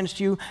comes against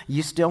you,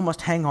 you still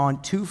must hang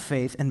on to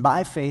faith, and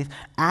by faith,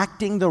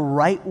 acting the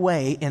right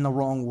way in the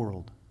wrong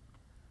world.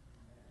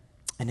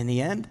 And in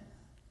the end,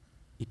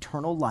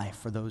 eternal life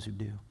for those who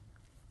do.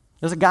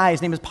 There's a guy,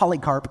 his name is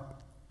Polycarp.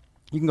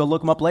 You can go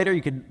look him up later.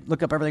 You could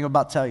look up everything I'm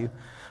about to tell you.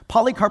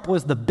 Polycarp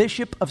was the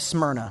bishop of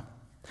Smyrna.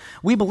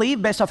 We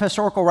believe, based off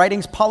historical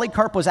writings,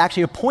 Polycarp was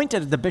actually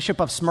appointed the bishop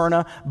of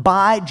Smyrna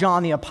by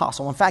John the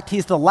Apostle. In fact,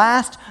 he's the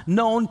last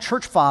known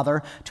church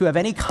father to have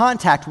any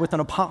contact with an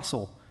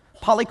apostle.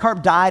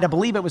 Polycarp died, I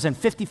believe it was in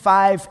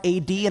 55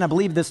 AD, and I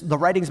believe the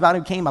writings about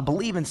him came, I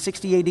believe, in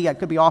 60 AD. I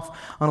could be off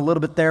on a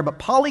little bit there, but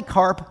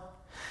Polycarp,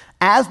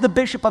 as the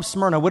bishop of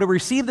Smyrna, would have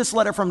received this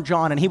letter from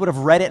John, and he would have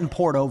read it and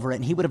pored over it,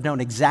 and he would have known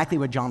exactly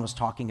what John was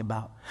talking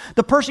about.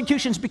 The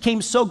persecutions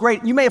became so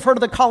great. You may have heard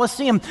of the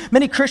Colosseum.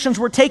 Many Christians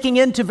were taken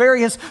into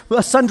various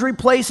sundry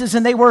places,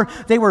 and they were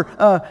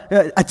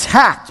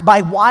attacked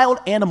by wild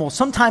animals,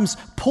 sometimes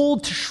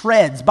pulled to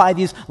shreds by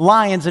these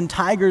lions and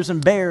tigers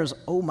and bears.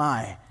 Oh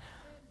my.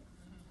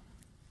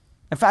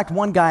 In fact,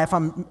 one guy, if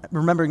I'm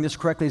remembering this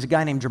correctly, is a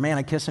guy named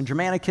Germanicus, and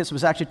Germanicus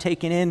was actually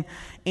taken in,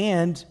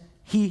 and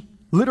he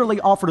literally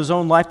offered his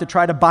own life to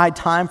try to buy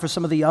time for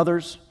some of the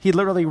others. He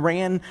literally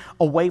ran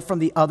away from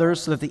the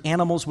others so that the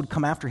animals would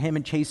come after him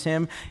and chase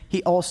him.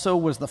 He also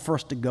was the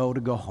first to go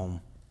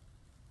home.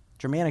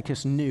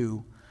 Germanicus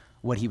knew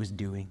what he was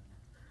doing.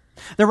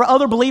 There were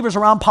other believers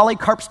around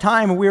Polycarp's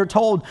time, and we are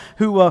told,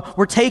 who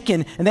were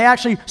taken, and they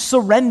actually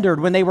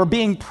surrendered when they were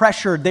being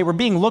pressured. They were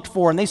being looked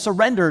for, and they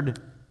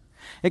surrendered.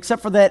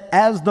 Except for that,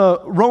 as the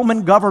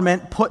Roman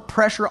government put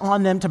pressure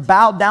on them to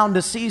bow down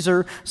to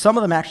Caesar, some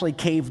of them actually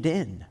caved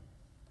in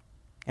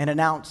and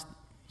announced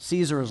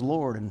Caesar as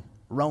Lord and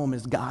Rome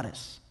as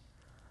goddess.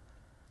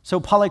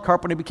 So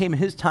Polycarp, when it became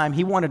his time,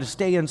 he wanted to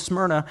stay in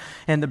Smyrna,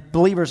 and the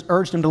believers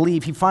urged him to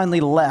leave. He finally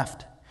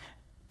left,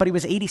 but he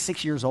was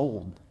 86 years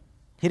old.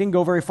 He didn't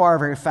go very far,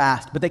 very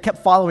fast, but they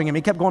kept following him.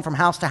 He kept going from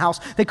house to house.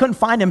 They couldn't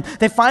find him.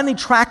 They finally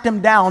tracked him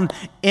down,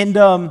 and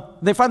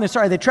they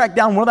tracked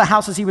down one of the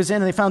houses he was in,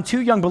 and they found two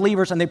young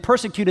believers, and they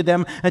persecuted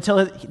them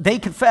until they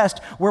confessed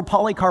where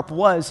Polycarp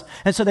was.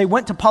 And so they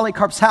went to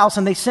Polycarp's house,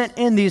 and they sent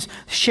in these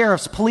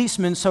sheriffs,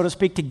 policemen, so to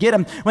speak, to get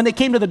him. When they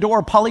came to the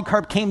door,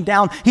 Polycarp came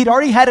down. He'd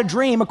already had a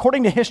dream,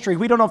 according to history.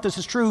 We don't know if this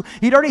is true.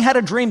 He'd already had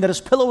a dream that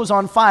his pillow was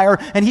on fire,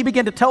 and he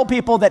began to tell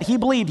people that he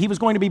believed he was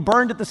going to be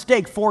burned at the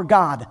stake for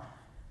God.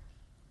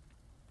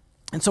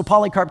 And so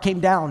Polycarp came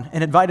down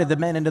and invited the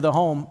men into the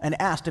home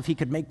and asked if he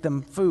could make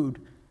them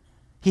food.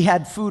 He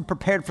had food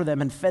prepared for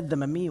them and fed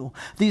them a meal.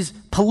 These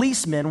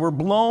policemen were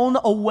blown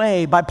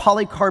away by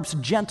Polycarp's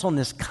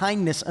gentleness,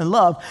 kindness, and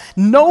love,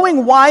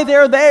 knowing why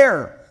they're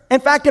there. In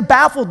fact, it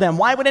baffled them.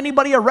 Why would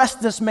anybody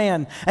arrest this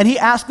man? And he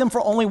asked them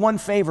for only one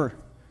favor.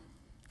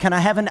 Can I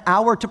have an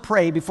hour to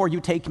pray before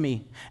you take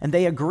me? And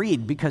they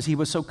agreed because he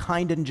was so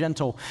kind and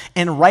gentle.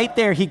 And right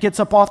there, he gets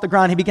up off the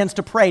ground. He begins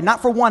to pray,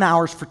 not for 1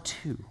 hour, for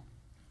 2.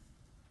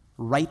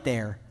 Right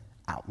there,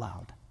 out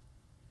loud.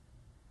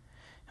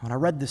 And when I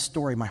read this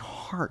story, my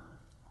heart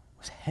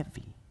was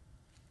heavy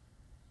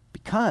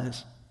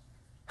because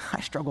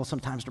I struggle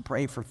sometimes to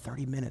pray for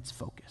 30 minutes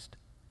focused.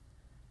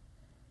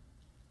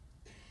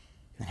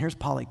 And here's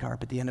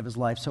Polycarp at the end of his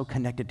life, so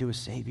connected to his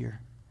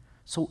Savior,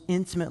 so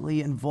intimately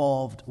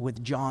involved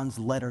with John's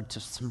letter to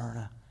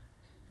Smyrna.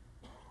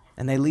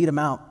 And they lead him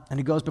out, and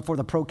he goes before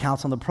the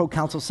proconsul, and the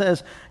proconsul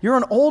says, "You're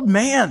an old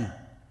man.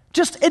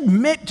 Just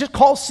admit, just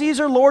call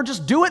Caesar Lord,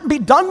 just do it and be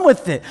done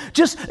with it.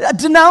 Just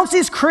denounce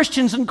these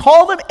Christians and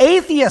call them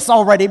atheists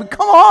already. But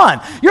come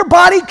on, your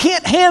body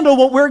can't handle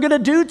what we're going to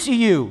do to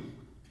you."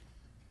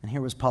 And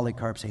here was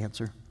Polycarp's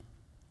answer.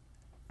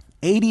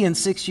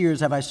 86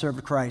 years have I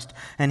served Christ,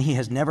 and he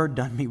has never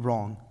done me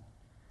wrong.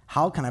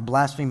 How can I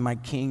blaspheme my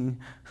king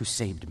who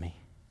saved me?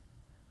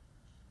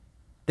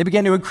 They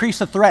began to increase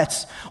the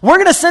threats. We're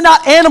going to send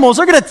out animals.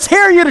 They're going to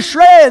tear you to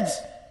shreds.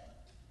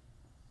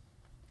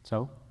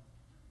 So?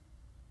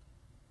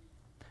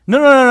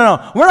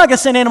 No. We're not going to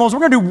send animals. We're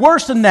going to do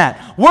worse than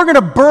that. We're going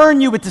to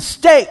burn you at the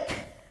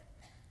stake.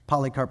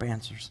 Polycarp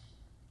answers,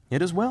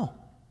 "It is well.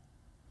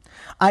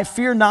 I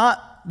fear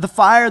not the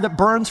fire that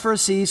burns for a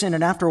season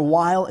and after a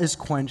while is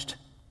quenched.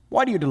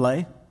 Why do you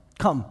delay?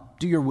 Come,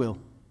 do your will."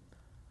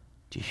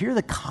 Do you hear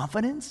the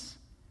confidence?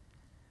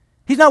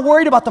 He's not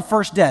worried about the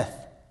first death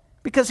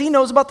because he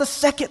knows about the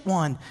second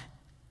one,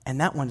 and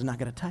that one's not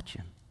going to touch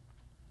him.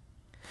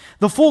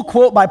 The full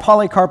quote by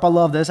Polycarp, I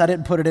love this, I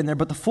didn't put it in there,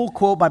 but the full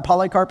quote by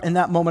Polycarp in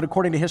that moment,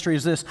 according to history,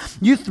 is this: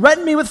 "You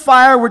threaten me with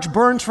fire which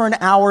burns for an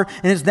hour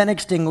and is then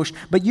extinguished,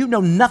 but you know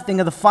nothing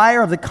of the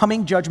fire of the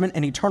coming judgment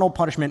and eternal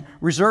punishment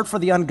reserved for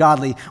the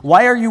ungodly.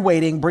 Why are you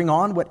waiting? Bring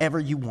on whatever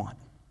you want."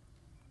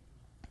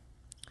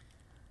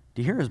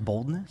 Do you hear his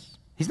boldness?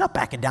 He's not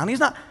backing down. He's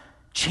not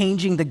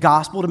changing the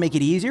gospel to make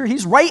it easier.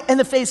 He's right in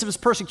the face of his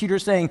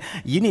persecutors saying,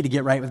 "You need to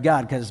get right with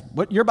God because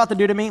what you're about to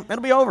do to me,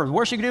 it'll be over. The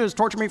worst you can do is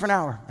torture me for an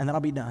hour, and then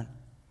I'll be done."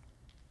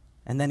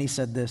 And then he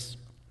said this: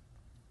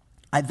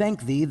 "I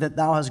thank thee that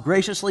thou hast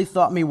graciously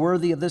thought me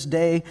worthy of this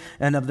day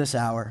and of this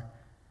hour,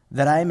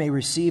 that I may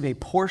receive a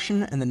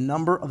portion in the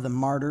number of the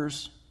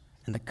martyrs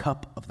and the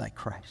cup of thy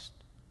Christ."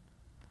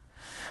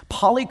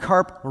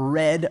 Polycarp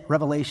read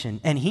Revelation,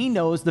 and he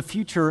knows the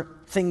future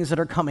things that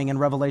are coming in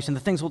Revelation,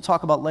 the things we'll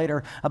talk about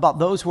later, about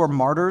those who are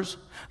martyrs,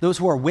 those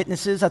who are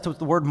witnesses. That's what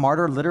the word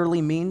martyr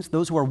literally means,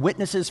 those who are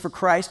witnesses for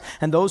Christ,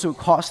 and those who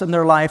cost them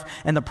their life,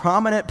 and the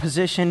prominent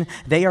position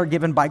they are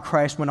given by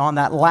Christ when on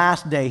that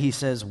last day he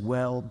says,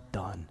 "Well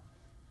done.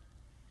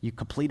 You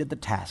completed the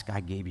task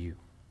I gave you,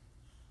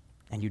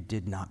 and you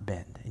did not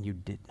bend, and you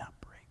did not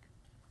break."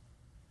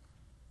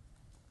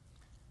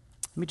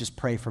 me just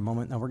pray for a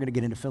moment. Now we're going to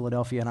get into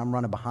Philadelphia, and I'm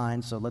running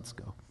behind, so let's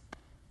go.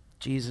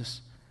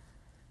 Jesus,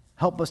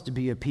 help us to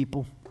be a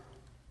people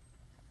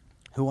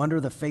who,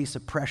 under the face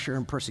of pressure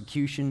and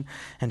persecution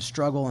and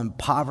struggle and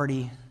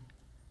poverty,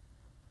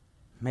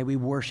 may we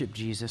worship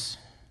Jesus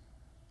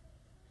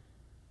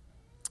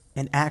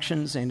in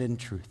actions and in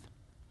truth.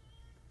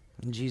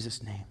 In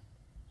Jesus' name,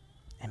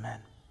 amen.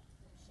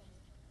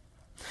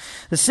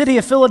 The city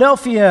of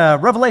Philadelphia,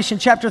 Revelation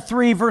chapter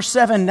 3, verse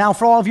 7. Now,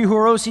 for all of you who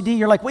are OCD,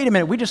 you're like, wait a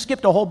minute, we just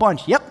skipped a whole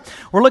bunch. Yep,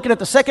 we're looking at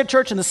the second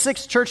church and the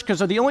sixth church because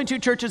they're the only two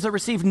churches that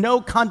receive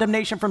no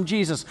condemnation from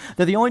Jesus.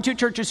 They're the only two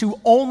churches who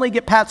only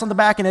get pats on the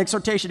back and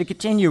exhortation to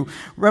continue.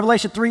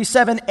 Revelation 3,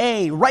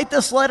 7a. Write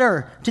this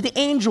letter to the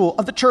angel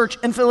of the church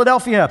in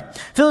Philadelphia.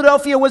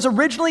 Philadelphia was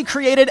originally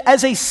created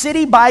as a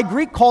city by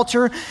Greek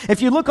culture.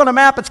 If you look on a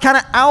map, it's kind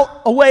of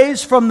out a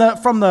ways from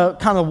the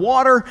kind of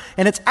water,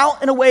 and it's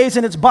out in a ways,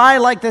 and it's by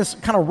like this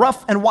kind of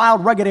rough and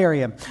wild, rugged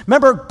area.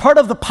 Remember, part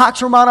of the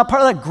Pax Romana,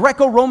 part of that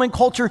Greco-Roman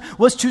culture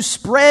was to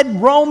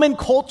spread Roman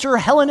culture,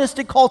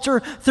 Hellenistic culture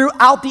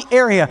throughout the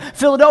area.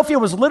 Philadelphia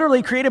was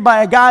literally created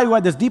by a guy who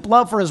had this deep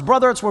love for his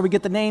brother. It's where we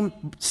get the name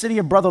City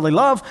of Brotherly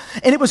Love.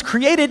 And it was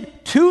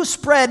created to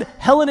spread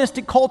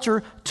Hellenistic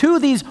culture to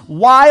these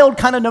wild,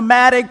 kind of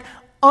nomadic,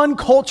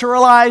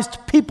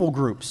 unculturalized people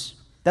groups.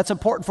 That's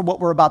important for what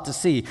we're about to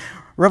see.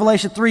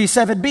 Revelation 3,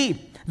 7b.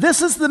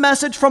 This is the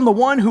message from the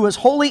one who is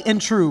holy and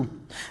true,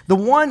 the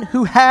one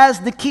who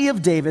has the key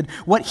of David.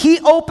 What he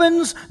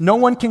opens, no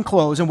one can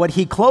close, and what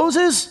he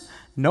closes,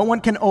 no one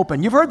can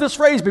open. You've heard this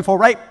phrase before,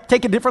 right?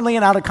 Take it differently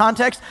and out of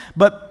context,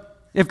 but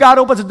if God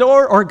opens a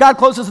door or God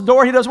closes the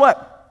door, he does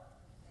what?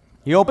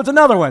 He opens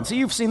another one. See,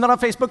 you've seen that on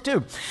Facebook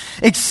too.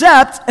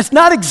 Except it's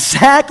not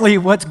exactly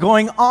what's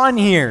going on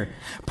here.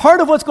 Part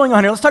of what's going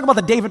on here, let's talk about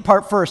the David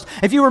part first.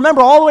 If you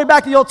remember all the way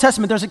back to the Old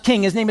Testament, there's a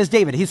king. His name is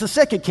David. He's the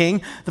second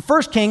king. The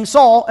first king,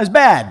 Saul, is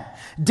bad.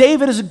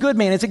 David is a good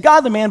man. He's a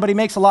godly man, but he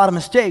makes a lot of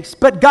mistakes.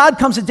 But God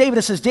comes to David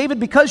and says, David,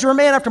 because you're a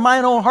man after my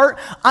own heart,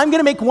 I'm going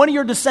to make one of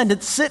your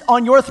descendants sit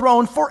on your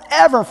throne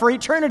forever, for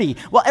eternity.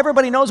 Well,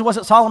 everybody knows it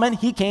wasn't Solomon.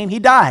 He came, he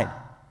died.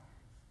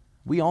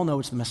 We all know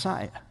it's the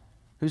Messiah,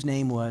 whose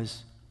name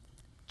was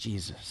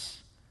Jesus.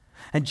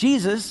 And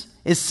Jesus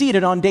is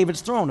seated on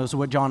David's throne, is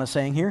what John is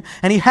saying here.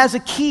 And he has a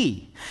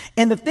key.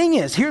 And the thing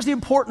is, here's the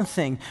important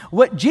thing.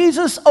 What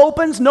Jesus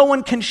opens, no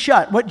one can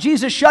shut. What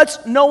Jesus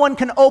shuts, no one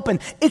can open.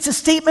 It's a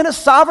statement of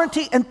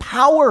sovereignty and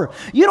power.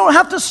 You don't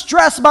have to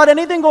stress about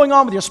anything going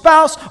on with your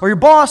spouse or your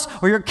boss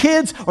or your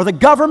kids or the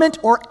government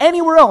or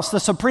anywhere else, the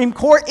Supreme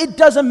Court. It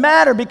doesn't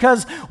matter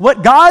because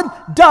what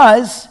God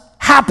does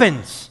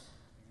happens.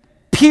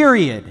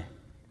 Period.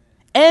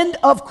 End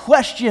of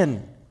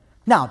question.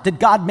 Now, did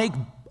God make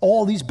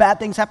all these bad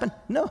things happen?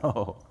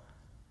 No.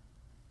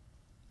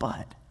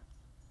 But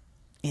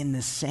in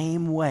the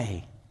same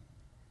way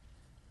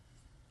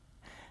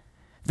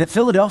that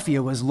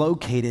Philadelphia was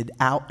located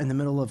out in the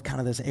middle of kind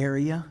of this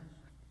area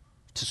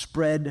to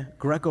spread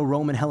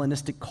Greco-Roman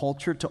Hellenistic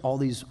culture to all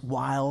these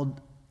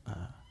wild,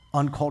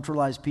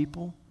 unculturalized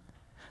people,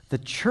 the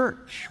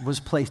church was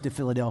placed in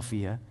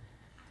Philadelphia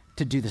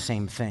to do the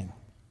same thing.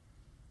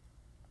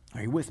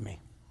 Are you with me?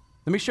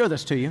 Let me show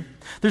this to you.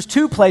 There's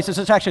two places,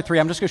 it's actually three,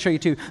 I'm just going to show you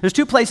two. There's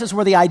two places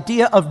where the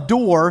idea of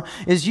door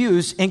is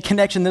used in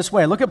connection this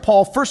way. Look at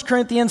Paul, 1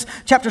 Corinthians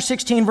chapter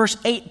 16, verse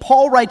 8.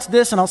 Paul writes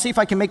this, and I'll see if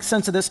I can make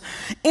sense of this.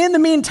 In the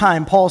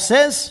meantime, Paul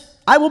says,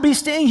 I will be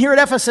staying here at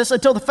Ephesus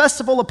until the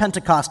festival of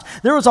Pentecost.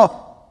 There was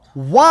a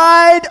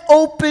wide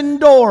open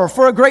door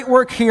for a great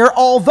work here,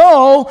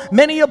 although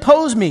many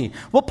oppose me.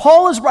 What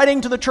Paul is writing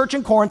to the church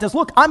in Corinth is,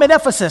 look, I'm at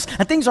Ephesus,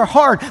 and things are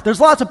hard.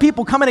 There's lots of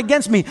people coming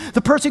against me.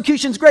 The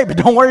persecution's great, but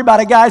don't worry about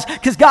it, guys,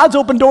 because God's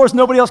opened doors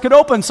nobody else could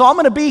open. So I'm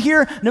going to be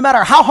here no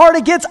matter how hard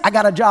it gets. I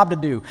got a job to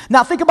do.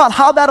 Now think about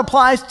how that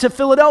applies to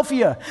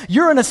Philadelphia.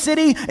 You're in a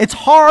city. It's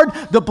hard.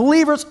 The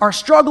believers are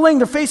struggling.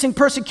 They're facing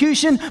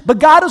persecution, but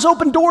God has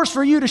opened doors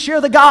for you to share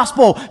the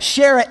gospel.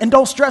 Share it, and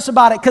don't stress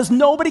about it, because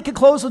nobody can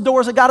close the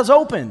doors that God is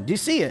open. Do you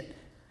see it?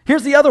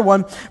 Here's the other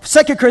one,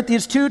 2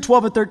 Corinthians 2,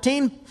 12 and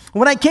 13.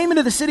 When I came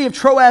into the city of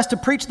Troas to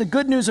preach the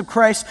good news of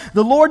Christ,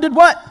 the Lord did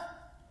what?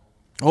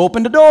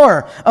 Opened a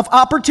door of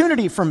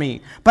opportunity for me.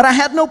 But I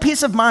had no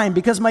peace of mind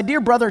because my dear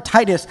brother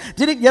Titus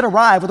didn't yet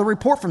arrive with a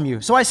report from you.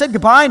 So I said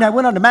goodbye and I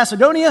went on to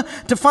Macedonia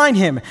to find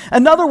him.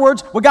 In other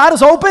words, when God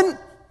is open,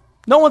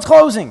 no one's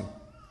closing.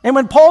 And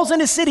when Paul's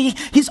in a city,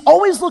 he's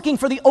always looking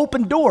for the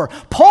open door.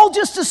 Paul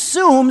just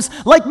assumes,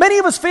 like many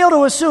of us fail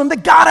to assume,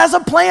 that God has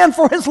a plan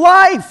for his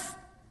life.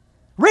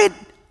 Read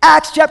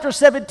Acts chapter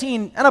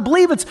 17, and I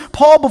believe it's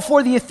Paul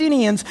before the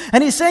Athenians,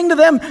 and he's saying to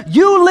them,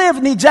 you live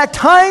in the exact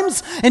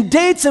times and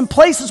dates and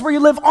places where you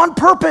live on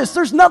purpose.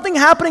 There's nothing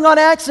happening on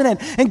accident.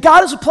 And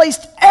God has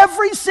placed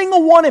every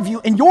single one of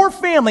you in your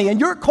family, in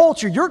your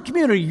culture, your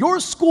community,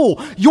 your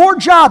school, your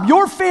job,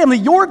 your family,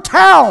 your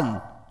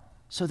town,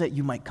 so that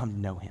you might come to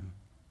know him.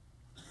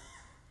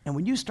 And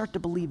when you start to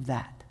believe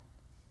that,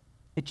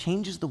 it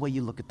changes the way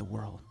you look at the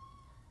world.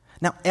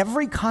 Now,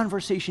 every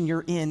conversation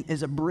you're in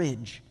is a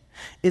bridge,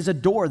 is a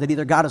door that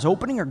either God is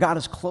opening or God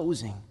is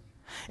closing.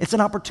 It's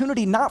an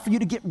opportunity not for you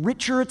to get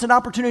richer. It's an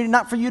opportunity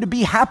not for you to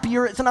be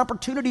happier. It's an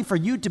opportunity for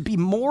you to be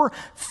more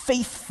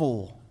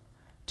faithful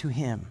to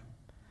Him,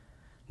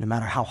 no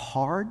matter how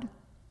hard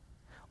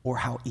or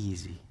how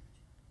easy.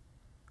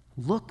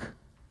 Look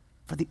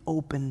for the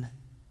open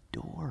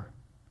door.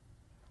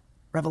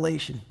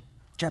 Revelation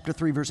chapter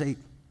 3, verse 8.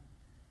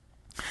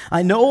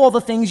 I know all the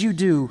things you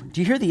do.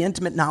 Do you hear the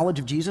intimate knowledge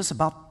of Jesus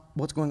about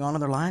what's going on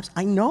in their lives?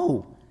 I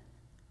know.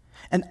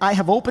 And I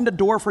have opened a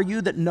door for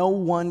you that no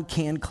one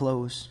can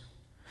close.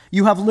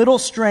 You have little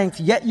strength,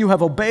 yet you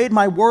have obeyed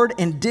my word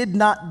and did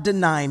not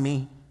deny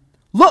me.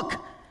 Look,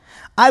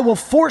 I will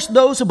force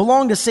those who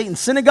belong to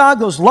Satan's synagogue,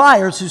 those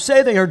liars who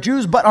say they are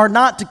Jews but are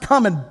not, to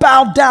come and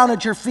bow down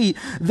at your feet.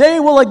 They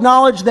will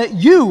acknowledge that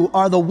you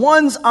are the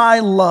ones I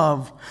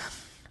love.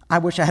 I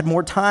wish I had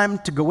more time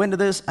to go into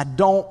this. I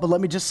don't, but let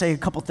me just say a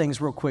couple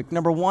things real quick.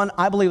 Number one,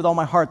 I believe with all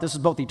my heart this is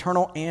both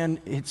eternal and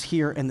it's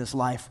here in this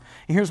life.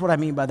 And here's what I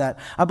mean by that.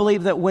 I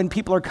believe that when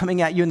people are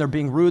coming at you and they're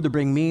being rude, they're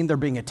being mean, they're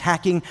being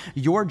attacking,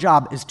 your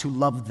job is to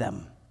love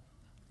them.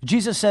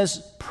 Jesus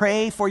says,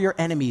 pray for your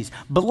enemies,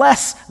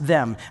 bless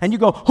them. And you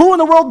go, who in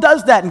the world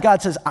does that? And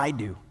God says, I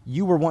do.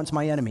 You were once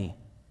my enemy.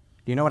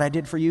 Do you know what I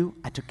did for you?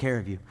 I took care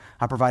of you.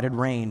 I provided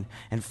rain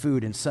and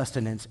food and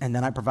sustenance, and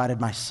then I provided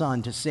my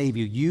son to save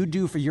you. You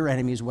do for your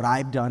enemies what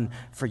I've done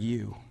for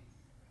you.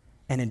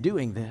 And in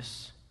doing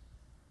this,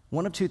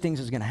 one of two things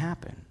is going to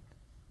happen.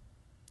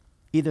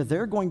 Either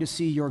they're going to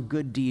see your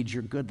good deeds,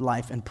 your good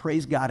life, and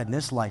praise God in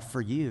this life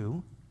for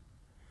you,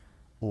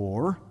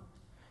 or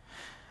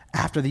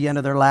after the end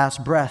of their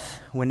last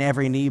breath, when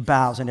every knee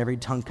bows and every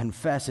tongue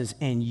confesses,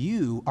 and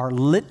you are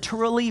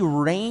literally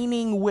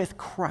reigning with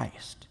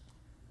Christ,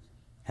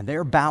 and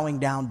they're bowing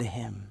down to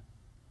Him,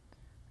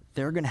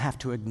 they're going to have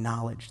to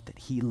acknowledge that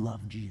He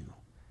loved you,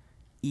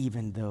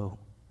 even though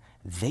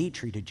they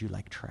treated you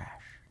like trash.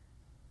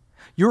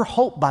 Your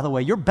hope, by the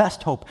way, your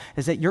best hope,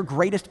 is that your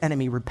greatest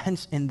enemy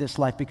repents in this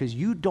life, because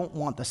you don't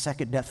want the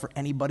second death for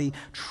anybody.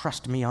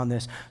 Trust me on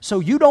this. So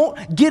you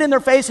don't get in their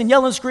face and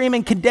yell and scream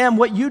and condemn.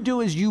 What you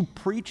do is you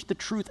preach the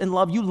truth in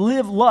love. You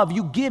live love.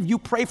 You give. You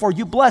pray for.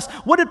 You bless.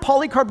 What did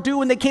Polycarp do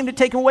when they came to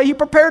take him away? He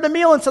prepared a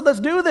meal and said, let's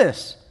do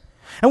this.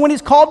 And when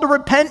he's called to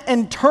repent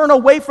and turn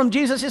away from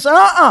Jesus, he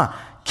said,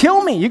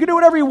 kill me. You can do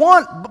whatever you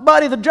want,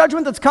 buddy. The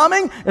judgment that's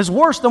coming is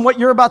worse than what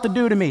you're about to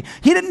do to me.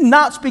 He did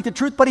not speak the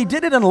truth, but he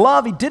did it in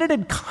love. He did it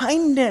in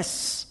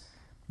kindness.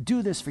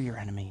 Do this for your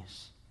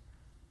enemies,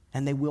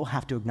 and they will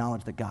have to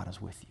acknowledge that God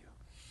is with you.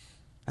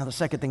 Now, the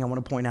second thing I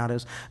want to point out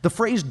is the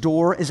phrase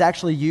door is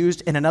actually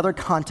used in another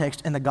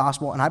context in the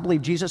gospel, and I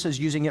believe Jesus is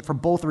using it for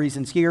both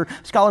reasons here.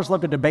 Scholars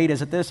love to debate,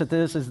 is it this,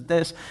 is it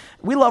this?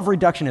 We love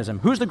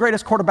reductionism. Who's the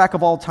greatest quarterback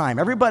of all time?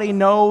 Everybody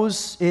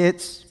knows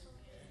it's...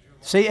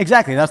 See,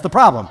 exactly, that's the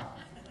problem.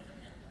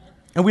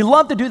 And we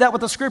love to do that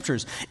with the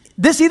scriptures.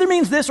 This either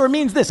means this or it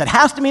means this. It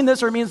has to mean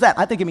this or it means that.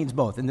 I think it means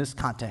both in this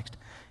context.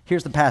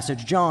 Here's the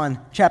passage,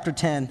 John chapter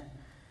 10.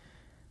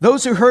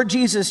 Those who heard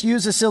Jesus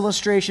use this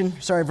illustration,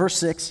 verse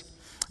 6,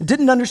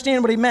 didn't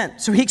understand what he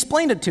meant, so he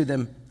explained it to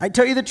them. I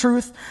tell you the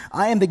truth,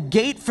 I am the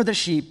gate for the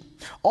sheep.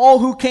 All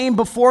who came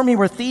before me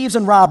were thieves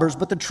and robbers,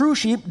 but the true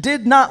sheep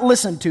did not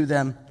listen to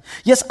them.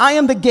 Yes, I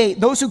am the gate.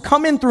 Those who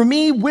come in through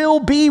me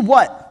will be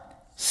what?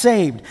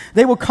 Saved.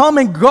 They will come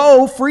and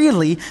go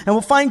freely and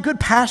will find good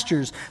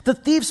pastures. The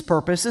thief's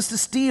purpose is to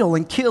steal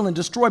and kill and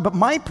destroy, but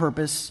my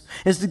purpose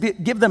is to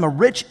give them a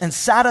rich and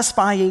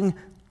satisfying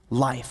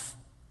life.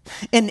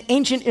 In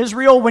ancient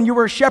Israel, when you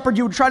were a shepherd,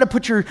 you would try to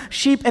put your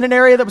sheep in an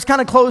area that was kind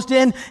of closed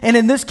in. And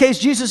in this case,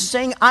 Jesus is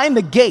saying, I'm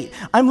the gate.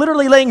 I'm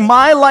literally laying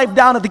my life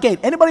down at the gate.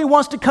 Anybody who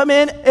wants to come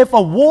in, if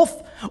a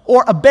wolf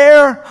or a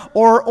bear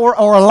or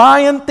a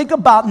lion, think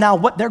about now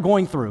what they're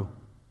going through.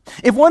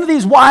 If one of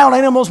these wild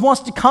animals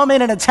wants to come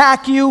in and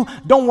attack you,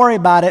 don't worry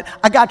about it.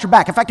 I got your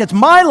back. In fact, it's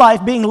my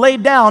life being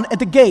laid down at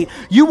the gate.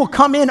 You will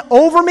come in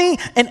over me,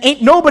 and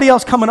ain't nobody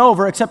else coming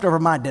over except over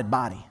my dead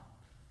body.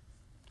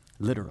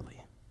 Literally.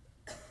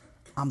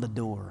 I'm the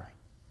door.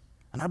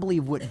 And I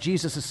believe what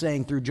Jesus is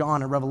saying through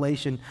John and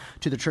Revelation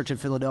to the church in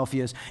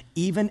Philadelphia is,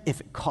 even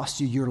if it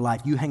costs you your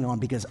life, you hang on,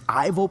 because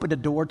I've opened a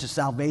door to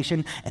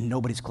salvation and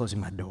nobody's closing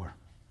my door.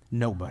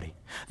 Nobody.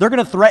 They're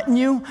going to threaten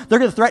you. They're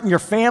going to threaten your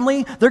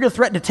family. They're going to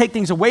threaten to take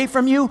things away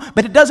from you.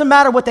 But it doesn't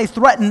matter what they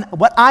threaten.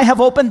 What I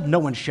have opened, no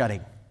one's shutting.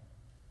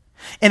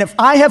 And if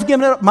I have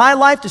given up my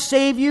life to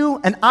save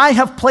you, and I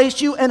have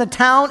placed you in a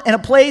town, and a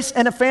place,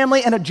 and a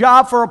family, and a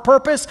job for a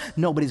purpose,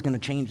 nobody's going to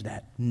change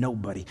that.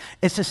 Nobody.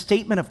 It's a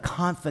statement of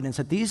confidence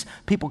that these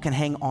people can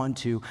hang on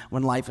to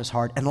when life is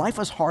hard. And life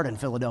is hard in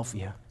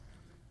Philadelphia.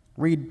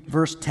 Read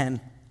verse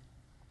 10.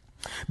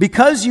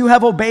 Because you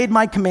have obeyed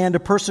my command to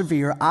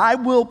persevere, I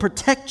will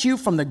protect you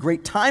from the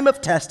great time of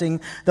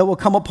testing that will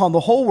come upon the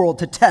whole world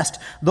to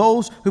test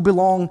those who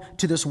belong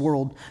to this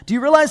world. Do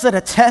you realize that a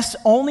test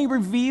only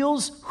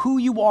reveals who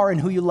you are and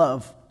who you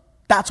love?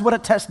 That's what a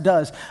test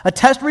does. A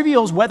test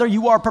reveals whether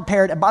you are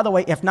prepared. And by the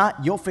way, if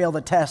not, you'll fail the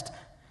test.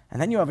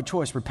 And then you have a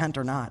choice, repent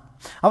or not.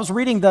 I was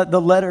reading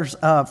the letters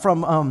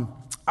from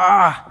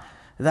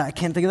I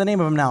can't think of the name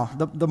of them now.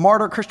 The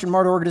martyr, Christian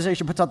martyr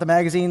organization puts out the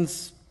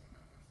magazines.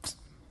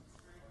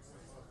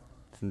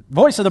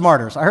 Voice of the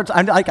Martyrs.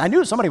 I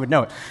knew somebody would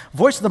know it.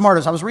 Voice of the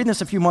Martyrs. I was reading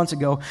this a few months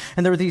ago,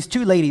 and there were these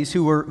two ladies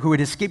who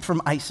had escaped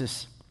from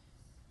ISIS.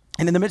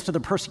 And in the midst of the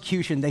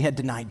persecution, they had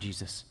denied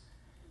Jesus.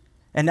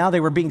 And now they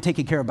were being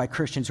taken care of by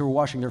Christians who were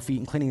washing their feet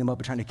and cleaning them up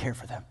and trying to care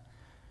for them.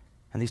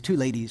 And these two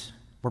ladies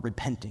were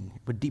repenting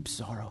with deep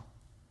sorrow.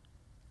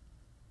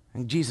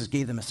 And Jesus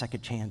gave them a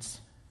second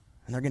chance,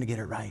 and they're going to get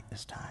it right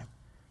this time.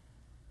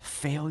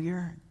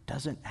 Failure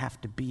doesn't have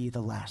to be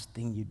the last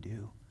thing you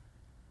do.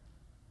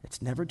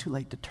 It's never too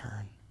late to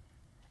turn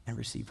and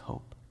receive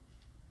hope.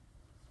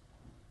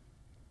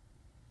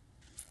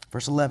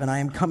 Verse 11, I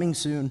am coming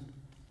soon.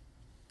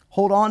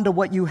 Hold on to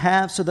what you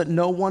have so that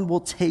no one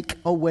will take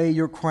away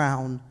your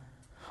crown.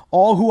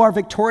 All who are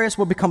victorious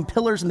will become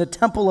pillars in the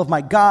temple of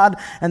my God,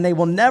 and they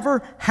will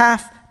never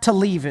have to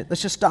leave it.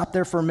 Let's just stop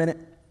there for a minute.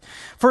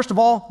 First of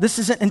all, this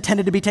isn't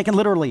intended to be taken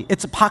literally.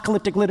 It's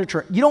apocalyptic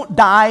literature. You don't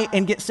die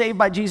and get saved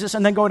by Jesus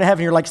and then go to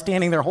heaven. You're like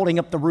standing there holding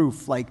up the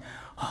roof like,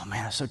 oh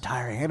man, I'm so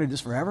tired. I gotta do this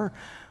forever.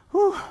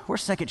 Whew,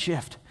 where's second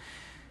shift?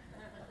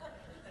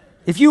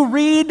 If you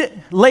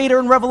read later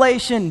in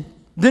Revelation,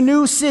 the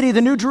new city,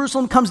 the new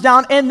Jerusalem comes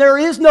down and there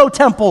is no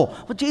temple.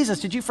 Well,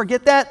 Jesus, did you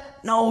forget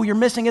that? No, you're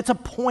missing. It's a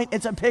point.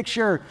 It's a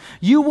picture.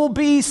 You will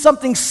be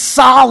something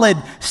solid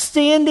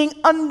standing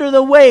under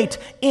the weight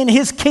in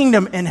his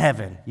kingdom in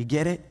heaven. You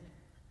get it?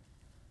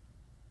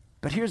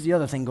 But here's the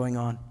other thing going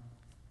on.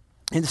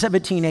 In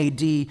 17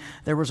 AD,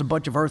 there was a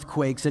bunch of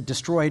earthquakes that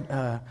destroyed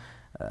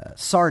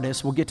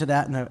Sardis. We'll get to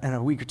that in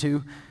a week or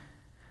two.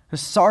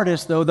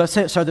 Sardis, though, the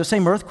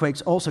same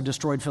earthquakes also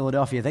destroyed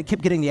Philadelphia. They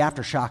kept getting the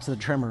aftershocks of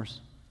the tremors.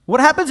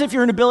 What happens if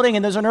you're in a building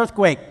and there's an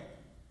earthquake?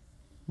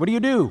 What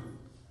do?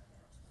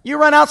 You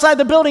run outside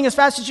the building as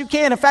fast as you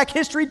can. In fact,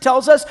 history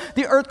tells us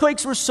the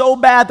earthquakes were so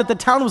bad that the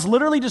town was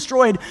literally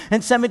destroyed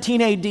in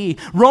 17 AD.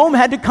 Rome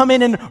had to come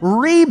in and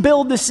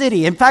rebuild the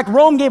city. In fact,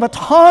 Rome gave a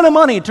ton of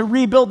money to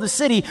rebuild the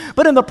city.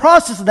 But in the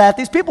process of that,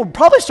 these people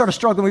probably started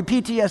struggling with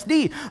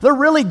PTSD. They're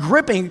really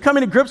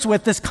coming to grips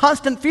with this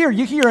constant fear.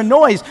 You hear a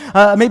noise,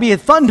 maybe a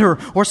thunder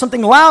or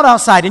something loud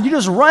outside, and you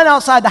just run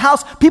outside the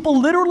house. People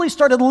literally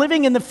started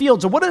living in the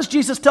fields. And what does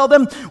Jesus tell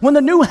them? When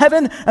the new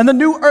heaven and the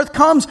new earth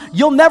comes,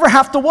 you'll never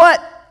have to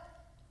what?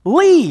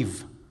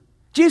 Leave.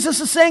 Jesus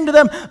is saying to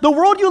them, the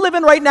world you live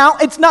in right now,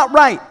 it's not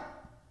right.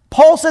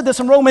 Paul said this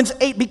in Romans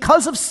 8,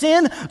 because of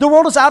sin, the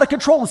world is out of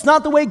control. It's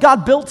not the way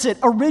God built it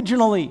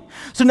originally.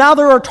 So now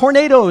there are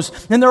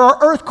tornadoes, and there are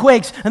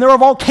earthquakes, and there are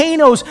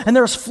volcanoes, and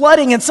there's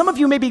flooding, and some of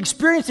you may be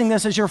experiencing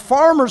this as you're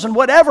farmers and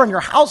whatever, and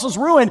your house is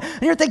ruined,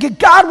 and you're thinking,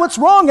 God, what's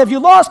wrong? Have you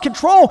lost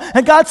control?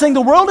 And God's saying,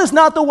 the world is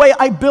not the way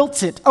I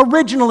built it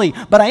originally,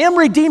 but I am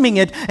redeeming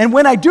it, and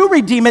when I do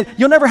redeem it,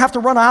 you'll never have to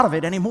run out of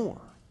it anymore.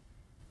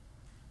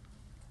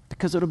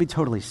 Because it'll be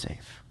totally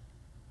safe.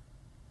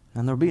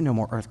 And there'll be no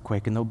more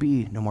earthquake, and there'll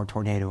be no more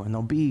tornado, and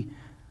there'll be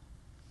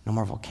no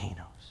more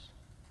volcanoes.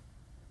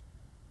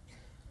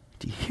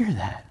 Do you hear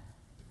that?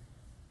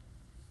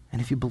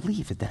 And if you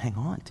believe it, then hang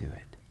on to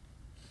it.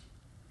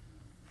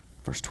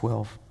 Verse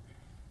 12.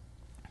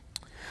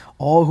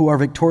 All who are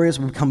victorious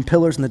will become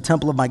pillars in the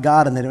temple of my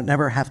God, and they don't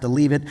never have to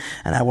leave it.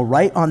 And I will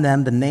write on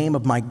them the name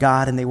of my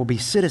God, and they will be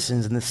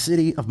citizens in the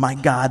city of my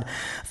God,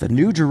 the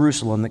new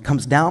Jerusalem that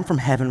comes down from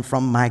heaven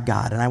from my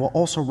God. And I will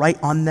also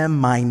write on them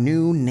my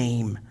new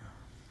name.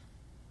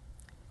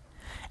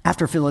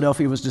 After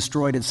Philadelphia was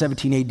destroyed in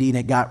 17 AD and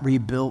it got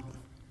rebuilt,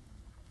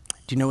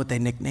 do you know what they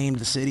nicknamed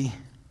the city?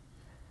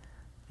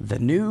 The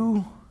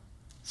new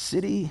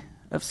city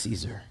of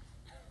Caesar.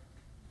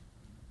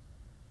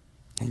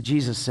 And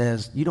Jesus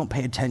says, you don't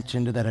pay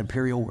attention to that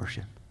imperial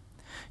worship.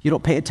 You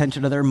don't pay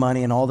attention to their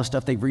money and all the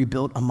stuff they've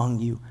rebuilt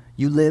among you.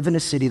 You live in a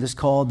city that's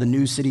called the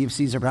new city of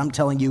Caesar, but I'm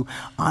telling you,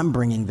 I'm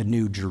bringing the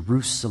new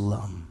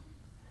Jerusalem.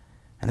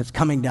 And it's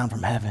coming down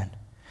from heaven.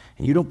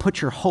 And you don't put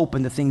your hope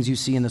in the things you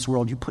see in this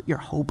world. You put your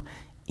hope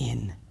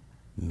in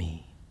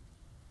me.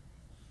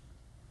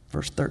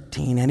 Verse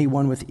 13,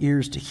 anyone with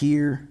ears to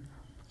hear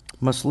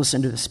must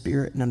listen to the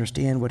Spirit and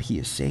understand what he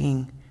is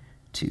saying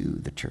to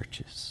the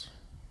churches.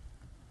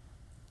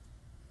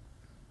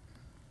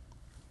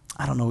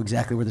 I don't know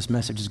exactly where this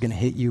message is going to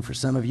hit you. For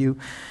some of you,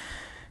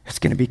 it's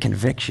going to be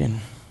conviction.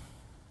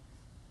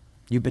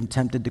 You've been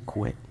tempted to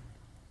quit.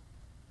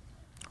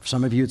 For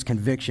some of you, it's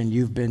conviction.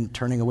 You've been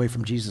turning away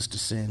from Jesus to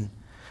sin.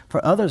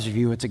 For others of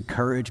you, it's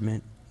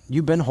encouragement.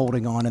 You've been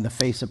holding on in the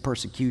face of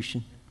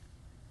persecution.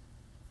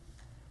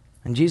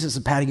 And Jesus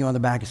is patting you on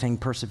the back and saying,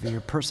 persevere,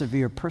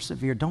 persevere,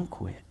 persevere. Don't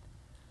quit.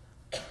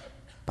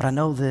 But I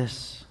know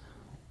this.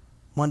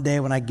 One day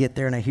when I get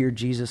there and I hear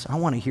Jesus, I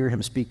want to hear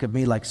him speak of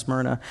me like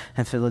Smyrna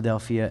and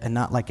Philadelphia and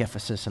not like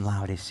Ephesus and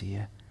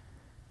Laodicea.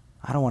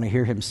 I don't want to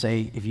hear him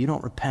say, if you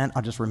don't repent,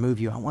 I'll just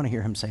remove you. I want to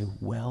hear him say,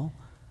 well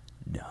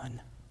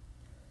done.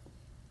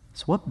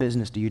 So what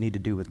business do you need to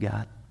do with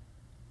God?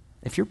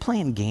 If you're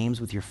playing games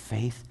with your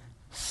faith,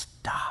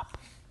 stop.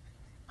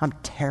 I'm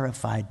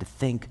terrified to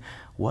think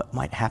what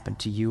might happen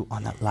to you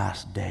on that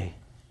last day.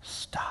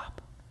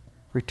 Stop.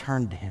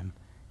 Return to him.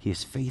 He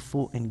is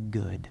faithful and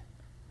good.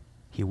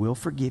 He will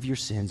forgive your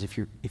sins if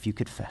you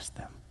confess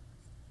them.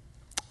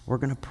 We're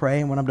going to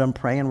pray, and when I'm done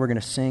praying, we're going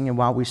to sing. And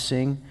while we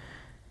sing,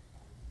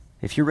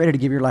 if you're ready to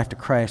give your life to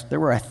Christ, there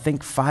were, I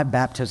think, 5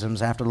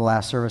 baptisms after the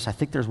last service. I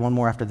think there's one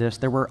more after this.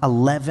 There were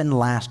 11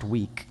 last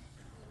week.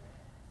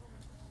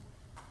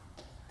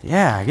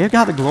 Yeah, give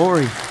God the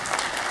glory.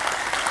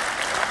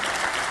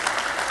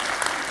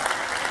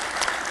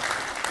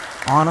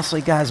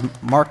 Honestly, guys,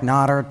 Mark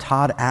Notter,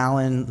 Todd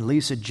Allen,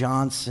 Lisa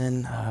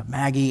Johnson,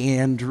 Maggie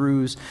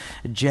Andrews,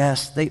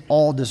 Jess, they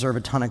all deserve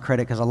a ton of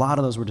credit because a lot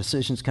of those were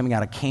decisions coming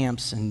out of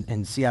camps and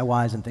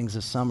CIYs and things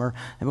this summer.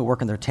 They've been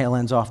working their tail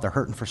ends off. They're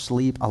hurting for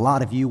sleep. A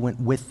lot of you went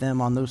with them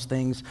on those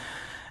things.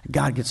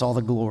 God gets all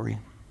the glory.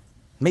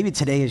 Maybe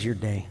today is your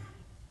day.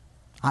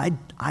 I'm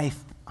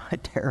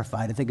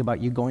terrified to think about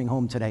you going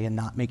home today and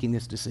not making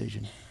this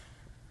decision.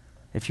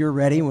 If you're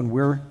ready, when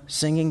we're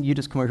singing, you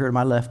just come over here to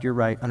my left, your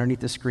right, underneath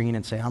the screen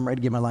and say, I'm ready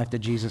to give my life to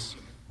Jesus.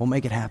 We'll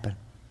make it happen.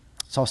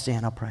 So I'll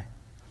stand, I'll pray.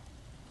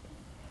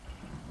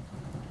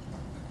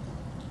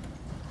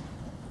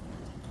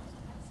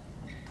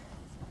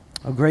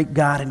 Oh, great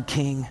God and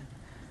King,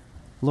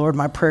 Lord,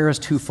 my prayer is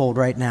twofold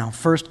right now.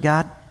 First,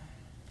 God,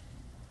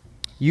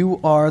 you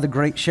are the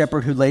great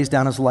shepherd who lays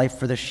down his life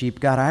for the sheep.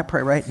 God, I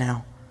pray right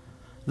now.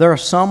 There are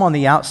some on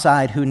the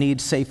outside who need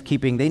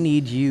safekeeping. They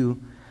need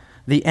you.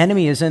 The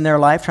enemy is in their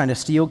life trying to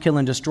steal, kill,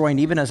 and destroy. And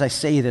even as I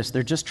say this,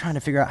 they're just trying to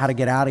figure out how to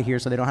get out of here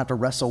so they don't have to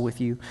wrestle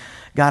with you.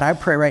 God, I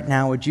pray right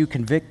now, would you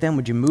convict them?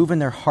 Would you move in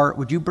their heart?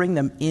 Would you bring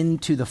them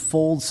into the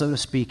fold, so to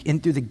speak, in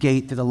through the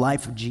gate, through the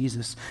life of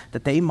Jesus,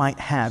 that they might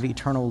have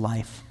eternal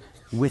life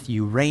with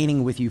you,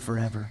 reigning with you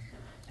forever.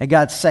 And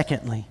God,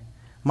 secondly,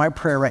 my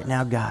prayer right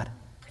now, God,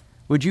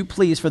 would you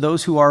please, for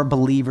those who are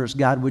believers,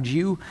 God, would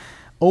you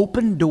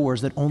open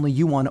doors that only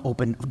you want to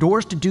open,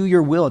 doors to do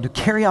your will, to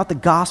carry out the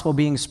gospel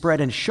being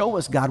spread, and show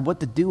us, God, what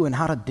to do and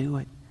how to do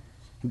it.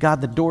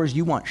 God, the doors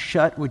you want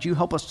shut, would you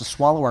help us to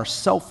swallow our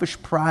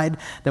selfish pride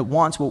that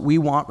wants what we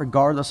want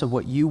regardless of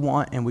what you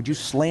want, and would you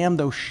slam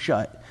those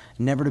shut,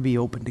 never to be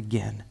opened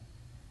again.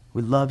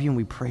 We love you and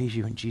we praise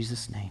you in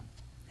Jesus' name.